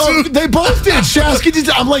duped too. They both did. Shasky did.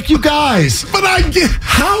 I'm like, you guys. But I get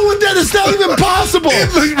how would that? It's not even possible. And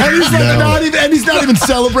he's like not even. And he's not even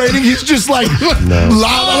celebrating. He's just like,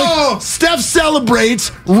 like Steph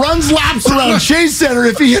celebrates, runs laps around Chase Center.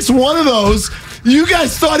 If he hits one of those, you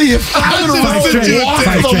guys thought he hit 5 in a row and walked to the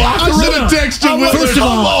locker room. I should have texted you. First of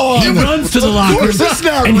all, he runs to the locker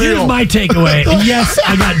room. And here's my takeaway. Yes,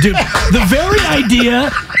 I got duped. The very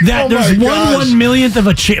idea that there's 1/1,000,000th of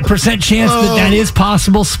a percent chance that is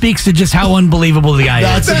possible speaks to just how unbelievable the guy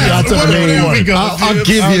is. That's amazing. I'll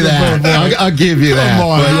give you that. I'll give you that. Come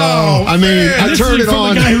on, I mean, I turned it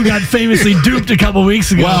on. The guy who got famously duped a couple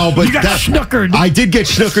weeks ago. Well, but you got snookered. I did get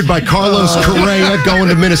snookered by Carlos Correa going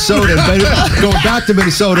to Minnesota, going back to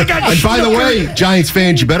Minnesota. And by the way, Giants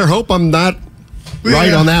fans, you better hope I'm not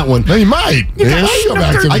right on that one. No, you might.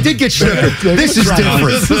 I did get snookered. This is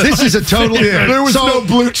different. This is a total. There was no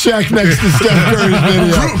blue check next to Steph Curry's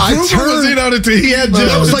video. I turned on it. He had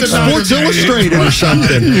it was like Sports Illustrated or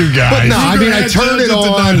something. You guys. But no, I mean, I turned it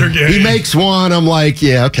on. He makes one. I'm like,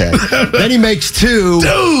 yeah, okay. Then he makes 2,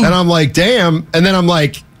 and I'm like, damn. And then I'm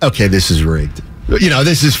like, okay, this is rigged. You know,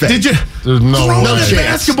 this is fake. Did you There's no chance.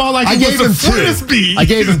 Basketball like I it gave was him a frisbee. 2. I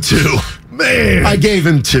gave him 2. Man, I gave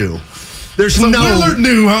him 2. There's so Willard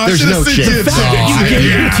knew, huh? There's no chance.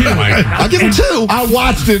 I'll give him 2. I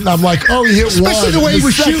watched it and I'm like, oh, he hit Especially one. the way he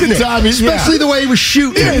was shooting it. Especially the way he was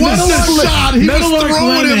shooting it. It wasn't a shot. He was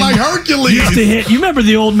throwing it like Hercules. Used to hit. You remember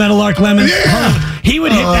the old Meadowlark Lemon? Yeah. He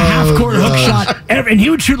would hit the half-court hook shot, and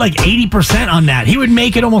he would shoot like 80% on that. He would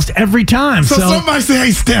make it almost every time. So somebody say,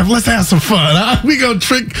 hey, Steph, let's have some fun. Huh? We go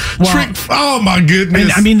trick. Oh, my goodness.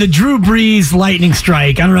 And, I mean, the Drew Brees lightning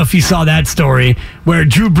strike. I don't know if you saw that story where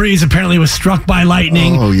Drew Brees apparently was struck by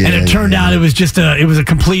lightning, and it turned out it was just it was a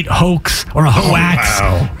complete hoax or a hoax,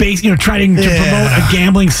 trying to promote a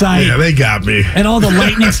gambling site. Yeah, they got me. And all the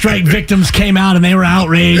lightning strike victims came out and they were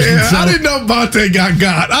outraged. Yeah, so, I didn't know Bonte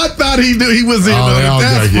got. I thought he knew he was in on it.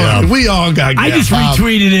 That's funny. We all got. I just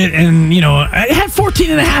retweeted it, and it had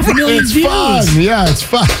 14.5 million views. Fun. Yeah, it's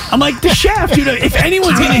fun. I'm like, the chef, if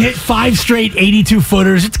anyone's going to hit 5 straight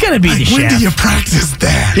 82-footers, it's going to be the chef. When do you practice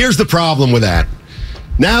that? Here's the problem with that.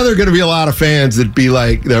 Now there are going to be a lot of fans that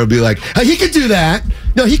they'll be like, hey, he could do that.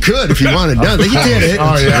 No, he could if he wanted. No, he did it.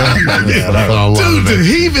 Oh, yeah. Dude, to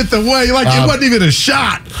heave it the way like it wasn't even a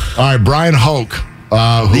shot. All right, Brian Hoke,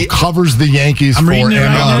 who covers the Yankees for reading it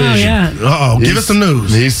right now, yeah. Uh-oh, give us some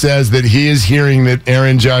news. He says that he is hearing that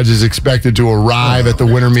Aaron Judge is expected to arrive at the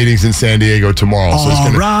winter meetings in San Diego tomorrow. So he's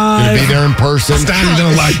going to be there in person. Stein's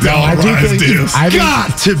going to like that. I've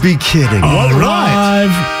got to be kidding.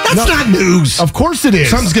 That's not news. Of course it is.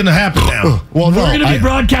 Something's going to happen now. We're going to be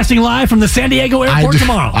broadcasting live from the San Diego airport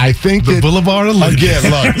tomorrow. I think the Boulevard of Liberty.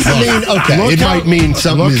 Again, look. It might mean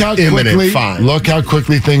something is imminent. Fine. Look how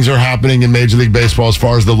quickly things are happening in Major League Baseball as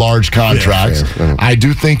far as the large contracts. Yeah, I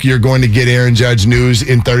do think you're going to get Aaron Judge news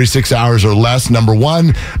in 36 hours or less, number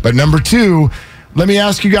one. But number two, let me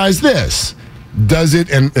ask you guys this. Does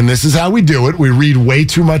it, and this is how we do it, we read way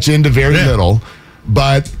too much into very little,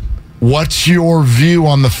 but what's your view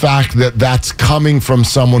on the fact that that's coming from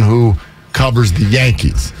someone who covers the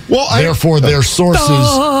Yankees? Well, therefore, their sources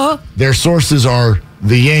are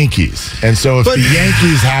the Yankees, and so if the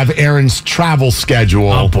Yankees have Aaron's travel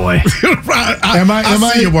schedule, oh boy, am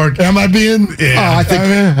I being? Yeah. I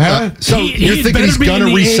think. So you're thinking he's going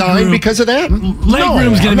to resign because of that?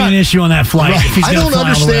 Legroom's going to be an issue on that flight. If he's I don't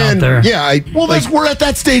understand. Yeah, we're at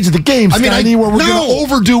that stage of the game, Steiny, where we're going to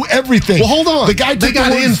overdo everything. Well, hold on. They got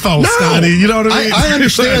info, Steiny. You know what I mean? I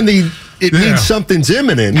understand it means something's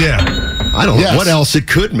imminent. Yeah. I don't know what else it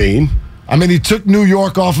could mean. I mean, he took New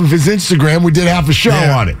York off of his Instagram. We did half a show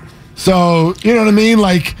on it. So, you know what I mean?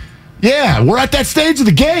 Like, yeah, we're at that stage of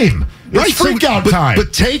the game. It's freak out time.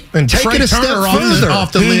 But take it a step further.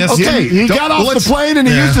 Off the list. Okay, he got off the plane and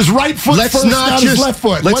he used his right foot first, not his left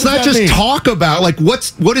foot. Let's not just talk about, like,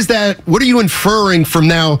 what is that? What are you inferring from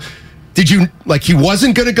now? Did you, like, he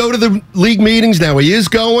wasn't going to go to the league meetings, now he is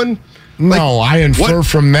going? No, I infer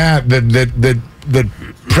from that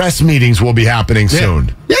press meetings will be happening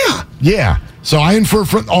soon. Yeah. So I infer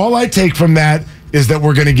all I take from that is that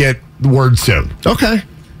we're going to get the word soon. Okay.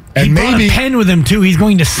 And he brought a pen with him too. He's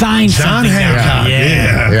going to sign John something. Hancock.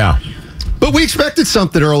 Yeah. But we expected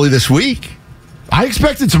something early this week. I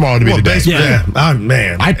expected tomorrow to be the day. Yeah. Oh,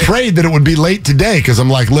 man. I prayed that it would be late today because I'm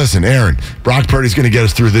like, listen, Aaron, Brock Purdy's going to get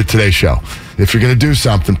us through the Today Show. If you're going to do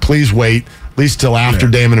something, please wait at least till after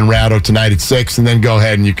Damon and Rado tonight at 6, and then go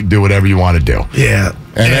ahead and you can do whatever you want to do. Yeah.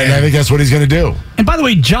 And I think that's what he's going to do. And by the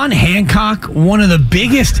way, John Hancock, one of the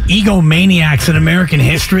biggest egomaniacs in American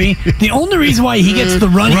history, the only reason why he gets the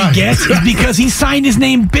run he gets is because he signed his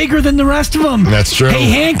name bigger than the rest of them. That's true. Hey,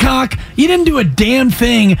 Hancock, you didn't do a damn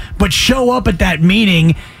thing but show up at that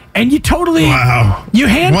meeting. And you totally, you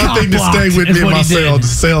Hancock one thing to stay with me in my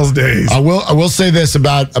sales days. I will say this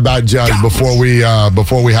about Judge before we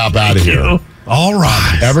hop out of here. All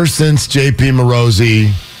right. Ever since JP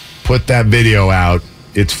Morosi put that video out,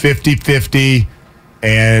 it's 50-50,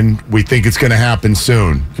 and we think it's going to happen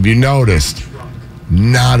soon. Have you noticed?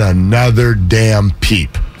 Not another damn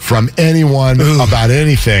peep from anyone about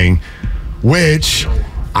anything, which...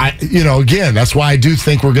 again, that's why I do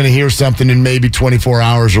think we're going to hear something in maybe 24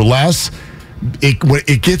 hours or less.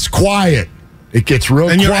 It gets quiet. It gets real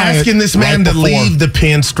quiet. And you're asking this man to leave the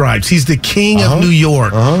pinstripes. He's the king of New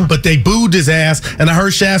York. But they booed his ass. And I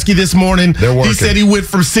heard Shasky this morning. He said he went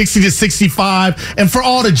from 60 to 65. And for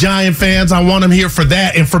all the Giant fans, I want him here for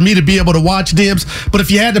that and for me to be able to watch Dibs. But if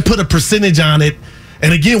you had to put a percentage on it,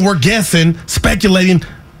 and again, we're guessing, speculating,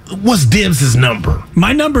 what's Dibs' number?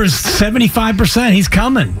 My number is 75%. He's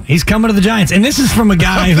coming. He's coming to the Giants. And this is from a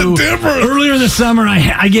guy who earlier this summer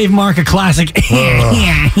I gave Mark a classic.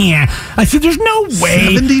 I said, there's no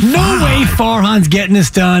way, 75. No way Farhan's getting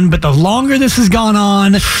this done. But the longer this has gone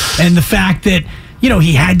on and the fact that,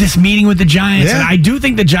 he had this meeting with the Giants, and I do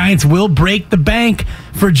think the Giants will break the bank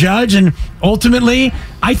for Judge, and ultimately,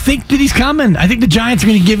 I think that he's coming. I think the Giants are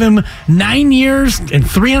going to give him 9 years and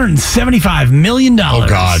 $375 million. Oh,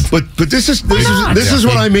 God. But this is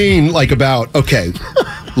what I mean, like about, okay,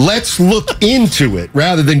 let's look into it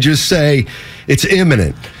rather than just say it's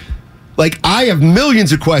imminent. Like, I have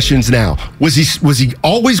millions of questions now. Was he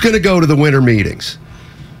always going to go to the winter meetings?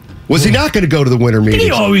 Was he not going to go to the winter meetings?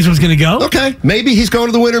 He always was going to go. Okay, maybe he's going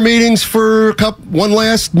to the winter meetings for one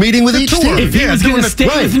last meeting with each team. If he was going to stay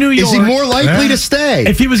with New York, is he more likely to stay?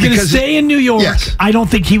 If he was going to stay in New York, I don't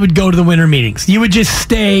think he would go to the winter meetings. You would just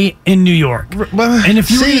stay in New York. And if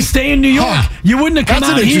you were going to stay in New York, you wouldn't have come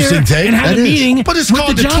out here and had a meeting with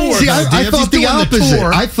the Giants. I thought thought the opposite.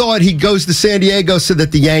 I thought he goes to San Diego so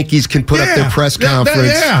that the Yankees can put up their press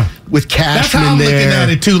conference with Cashman That's how I'm there. looking at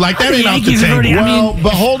it, too. Like, that ain't off the table. Well,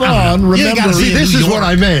 but hold on. Remember, see, this is what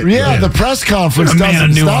I meant. Yeah, the press conference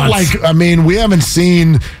doesn't. It's not nuance. like, I mean, we haven't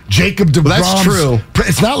seen Jacob DeGrom. That's true.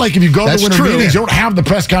 It's not like if you go to winter meetings, you don't have the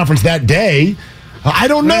press conference that day. I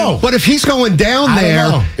don't know. But if he's going down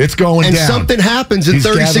there, it's going and down. something happens in He's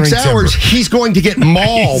 36 gathering hours, timber. he's going to get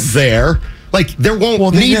mauled there. Like, there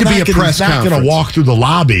won't need to be a press He's not conference. going to walk through the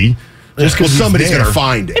lobby. Just because somebody's going to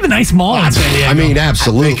find it. They have a nice mall in San Diego. I mean,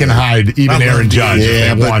 absolutely. They can hide even Aaron Judge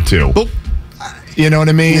if they want to. You know what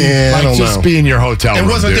I mean? Yeah, I don't just know. be in your hotel room.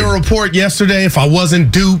 And wasn't there a report yesterday, if I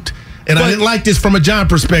wasn't duped, and I didn't like this from a Giant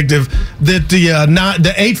perspective, that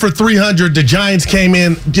the 8 for 300, the Giants came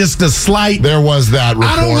in just a slight. There was that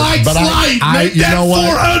report. I don't like but slight. Make you that know what?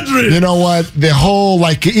 400. You know what? The whole,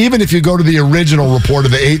 like, even if you go to the original report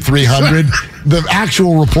of the 8-300, the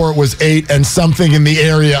actual report was 8 and something in the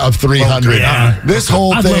area of 300. Yeah. This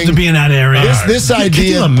whole I'd thing. love to be in that area. This idea. Can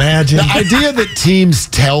you imagine? The idea that teams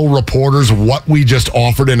tell reporters what we just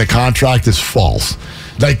offered in a contract is false.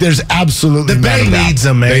 Like, there's absolutely The none Bay of that. needs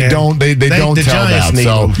them, man. They don't. They don't the tell Giants that. need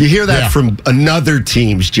So them. You hear that from another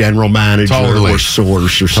team's general manager or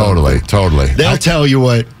source or something. Totally. They'll tell you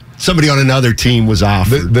what somebody on another team was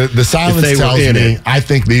offered. The silence they were tells in me it. I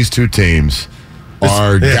think these two teams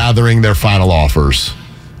are gathering their final offers.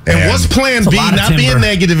 And what's plan B? Not being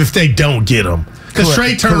negative if they don't get him. Because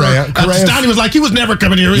Trey Turner, Stoney was like, he was never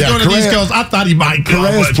coming here. He's going to the East Coast. I thought he might come.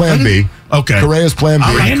 Correa's plan B. Okay. Correa's plan B.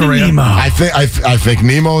 I like Correa. I think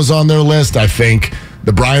Nemo's on their list. I think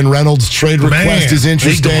the Brian Reynolds trade request is interesting.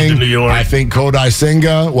 He's going to New York. I think Kodai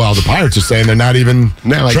Senga. Well, the Pirates are saying they're not even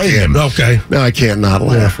trading him. Okay. Now I can't not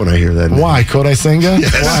laugh when I hear that. Why Kodai Senga?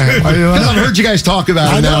 Why? Because I've heard you guys talk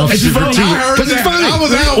about it now. It's funny. Because it's funny. I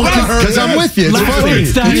was out when I heard Because I'm with you. It's funny.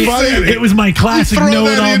 It's funny. It was my classic throw know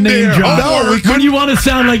it that all in name there. drop. No, when you want to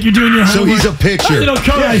sound like you're doing your So homework. he's a picture. You know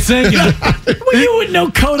Kodai Senga. Well, you would know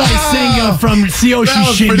Kodai Senga from Tsuyoshi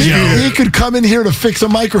Shinjo. He could come in here to fix a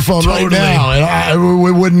microphone right Totally. now, and we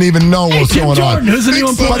wouldn't even know what's Tim going Jordan, on. who's the new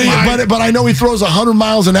employee? But I know he throws 100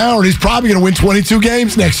 miles an hour, and he's probably going to win 22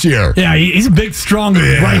 games next year. Yeah, he's a big, strong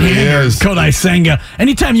right-hander, he is. Kodai Senga.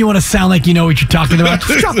 Anytime you want to sound like you know what you're talking about,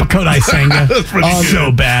 just drop a Kodai Senga.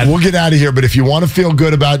 So bad. We'll get out of here, but if you want to feel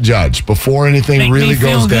good about Judge, before anything Make really me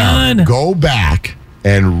feel goes down, good. go back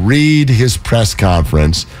and read his press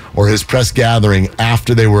conference or his press gathering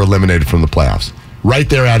after they were eliminated from the playoffs. Right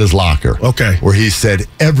there at his locker. Okay. Where he said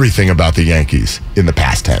everything about the Yankees in the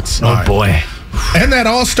past tense. Oh, boy. And that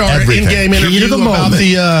All-Star Everything. in-game Heat interview of the about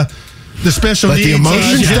moment. the special Let the needs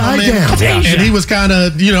emotions die gentleman. down. And he was kind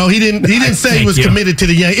of, he didn't say he was committed to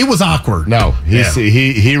the Yankees. It was awkward. No,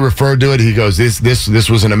 he referred to it. He goes, this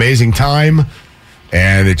was an amazing time,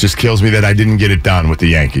 and it just kills me that I didn't get it done with the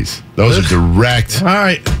Yankees. Those are direct. All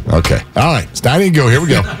right. Okay. All right. Steiny and go. Here we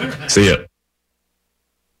go. See ya.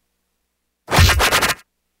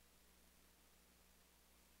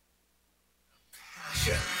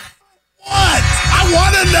 What? I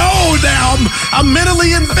want to know now. I'm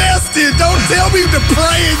mentally invested. Don't tell me to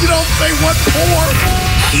pray and you don't say what for.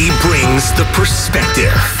 He brings the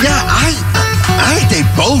perspective. Yeah, I think they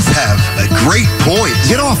both have a great point.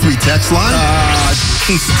 Get off me, text line.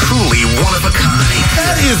 He's truly one of a kind.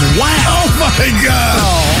 That is wow. Oh, my God.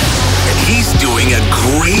 And he's doing a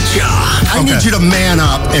great job. I need you to man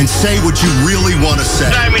up and say what you really want to say.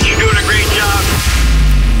 Simon, you're doing a great job.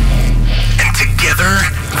 And together,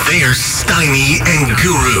 they are Steiny and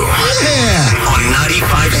Guru. Yeah. On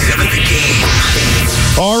 95.7 The Game.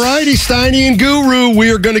 All righty, Steiny and Guru,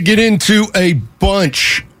 we are going to get into a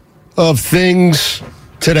bunch of things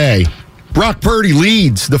today. Brock Purdy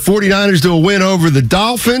leads the 49ers to a win over the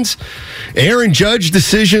Dolphins. Aaron Judge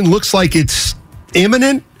decision looks like it's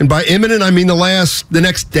imminent. And by imminent, I mean the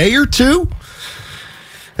next day or two.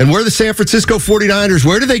 And where the San Francisco 49ers,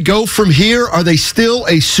 where do they go from here? Are they still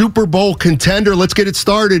a Super Bowl contender? Let's get it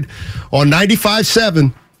started on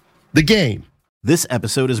 95.7 The Game. This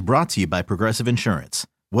episode is brought to you by Progressive Insurance.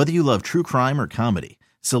 Whether you love true crime or comedy,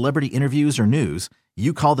 celebrity interviews or news,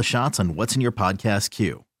 you call the shots on what's in your podcast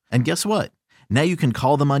queue. And guess what? Now you can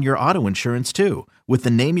call them on your auto insurance too with the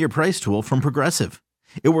Name Your Price tool from Progressive.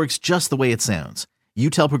 It works just the way it sounds. You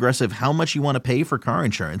tell Progressive how much you want to pay for car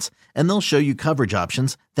insurance, and they'll show you coverage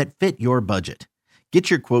options that fit your budget. Get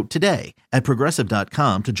your quote today at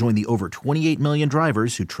Progressive.com to join the over 28 million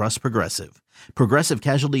drivers who trust Progressive. Progressive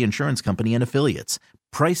Casualty Insurance Company and Affiliates.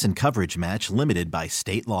 Price and coverage match limited by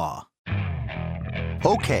state law.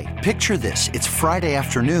 Okay, picture this. It's Friday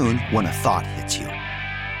afternoon when a thought hits you.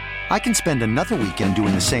 I can spend another weekend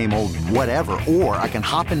doing the same old whatever, or I can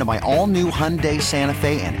hop into my all-new Hyundai Santa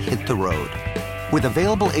Fe and hit the road. With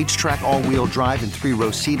available H-Track all-wheel drive and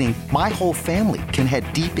 3-row seating, my whole family can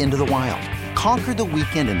head deep into the wild. Conquer the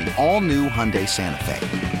weekend in the all-new Hyundai Santa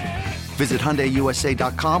Fe. Visit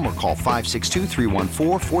HyundaiUSA.com or call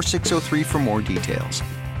 562-314-4603 for more details.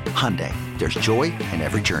 Hyundai, there's joy in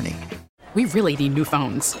every journey. We really need new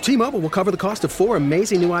phones. T-Mobile will cover the cost of 4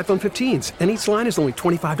 amazing new iPhone 15s, and each line is only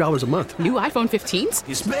 $25 a month. New iPhone 15s?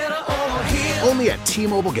 It's better over here. Only at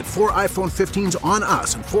T-Mobile, get 4 iPhone 15s on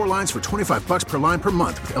us and 4 lines for $25 per line per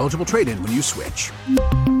month with eligible trade-in when you switch.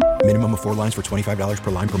 Minimum of 4 lines for $25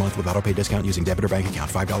 per line per month with autopay discount using debit or bank account.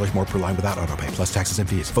 $5 more per line without autopay, plus taxes and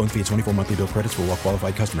fees. Phone fee at 24 monthly bill credits for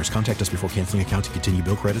well-qualified customers. Contact us before canceling account to continue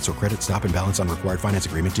bill credits or credit stop and balance on required finance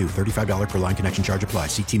agreement due. $35 per line connection charge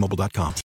applies. See T-Mobile.com.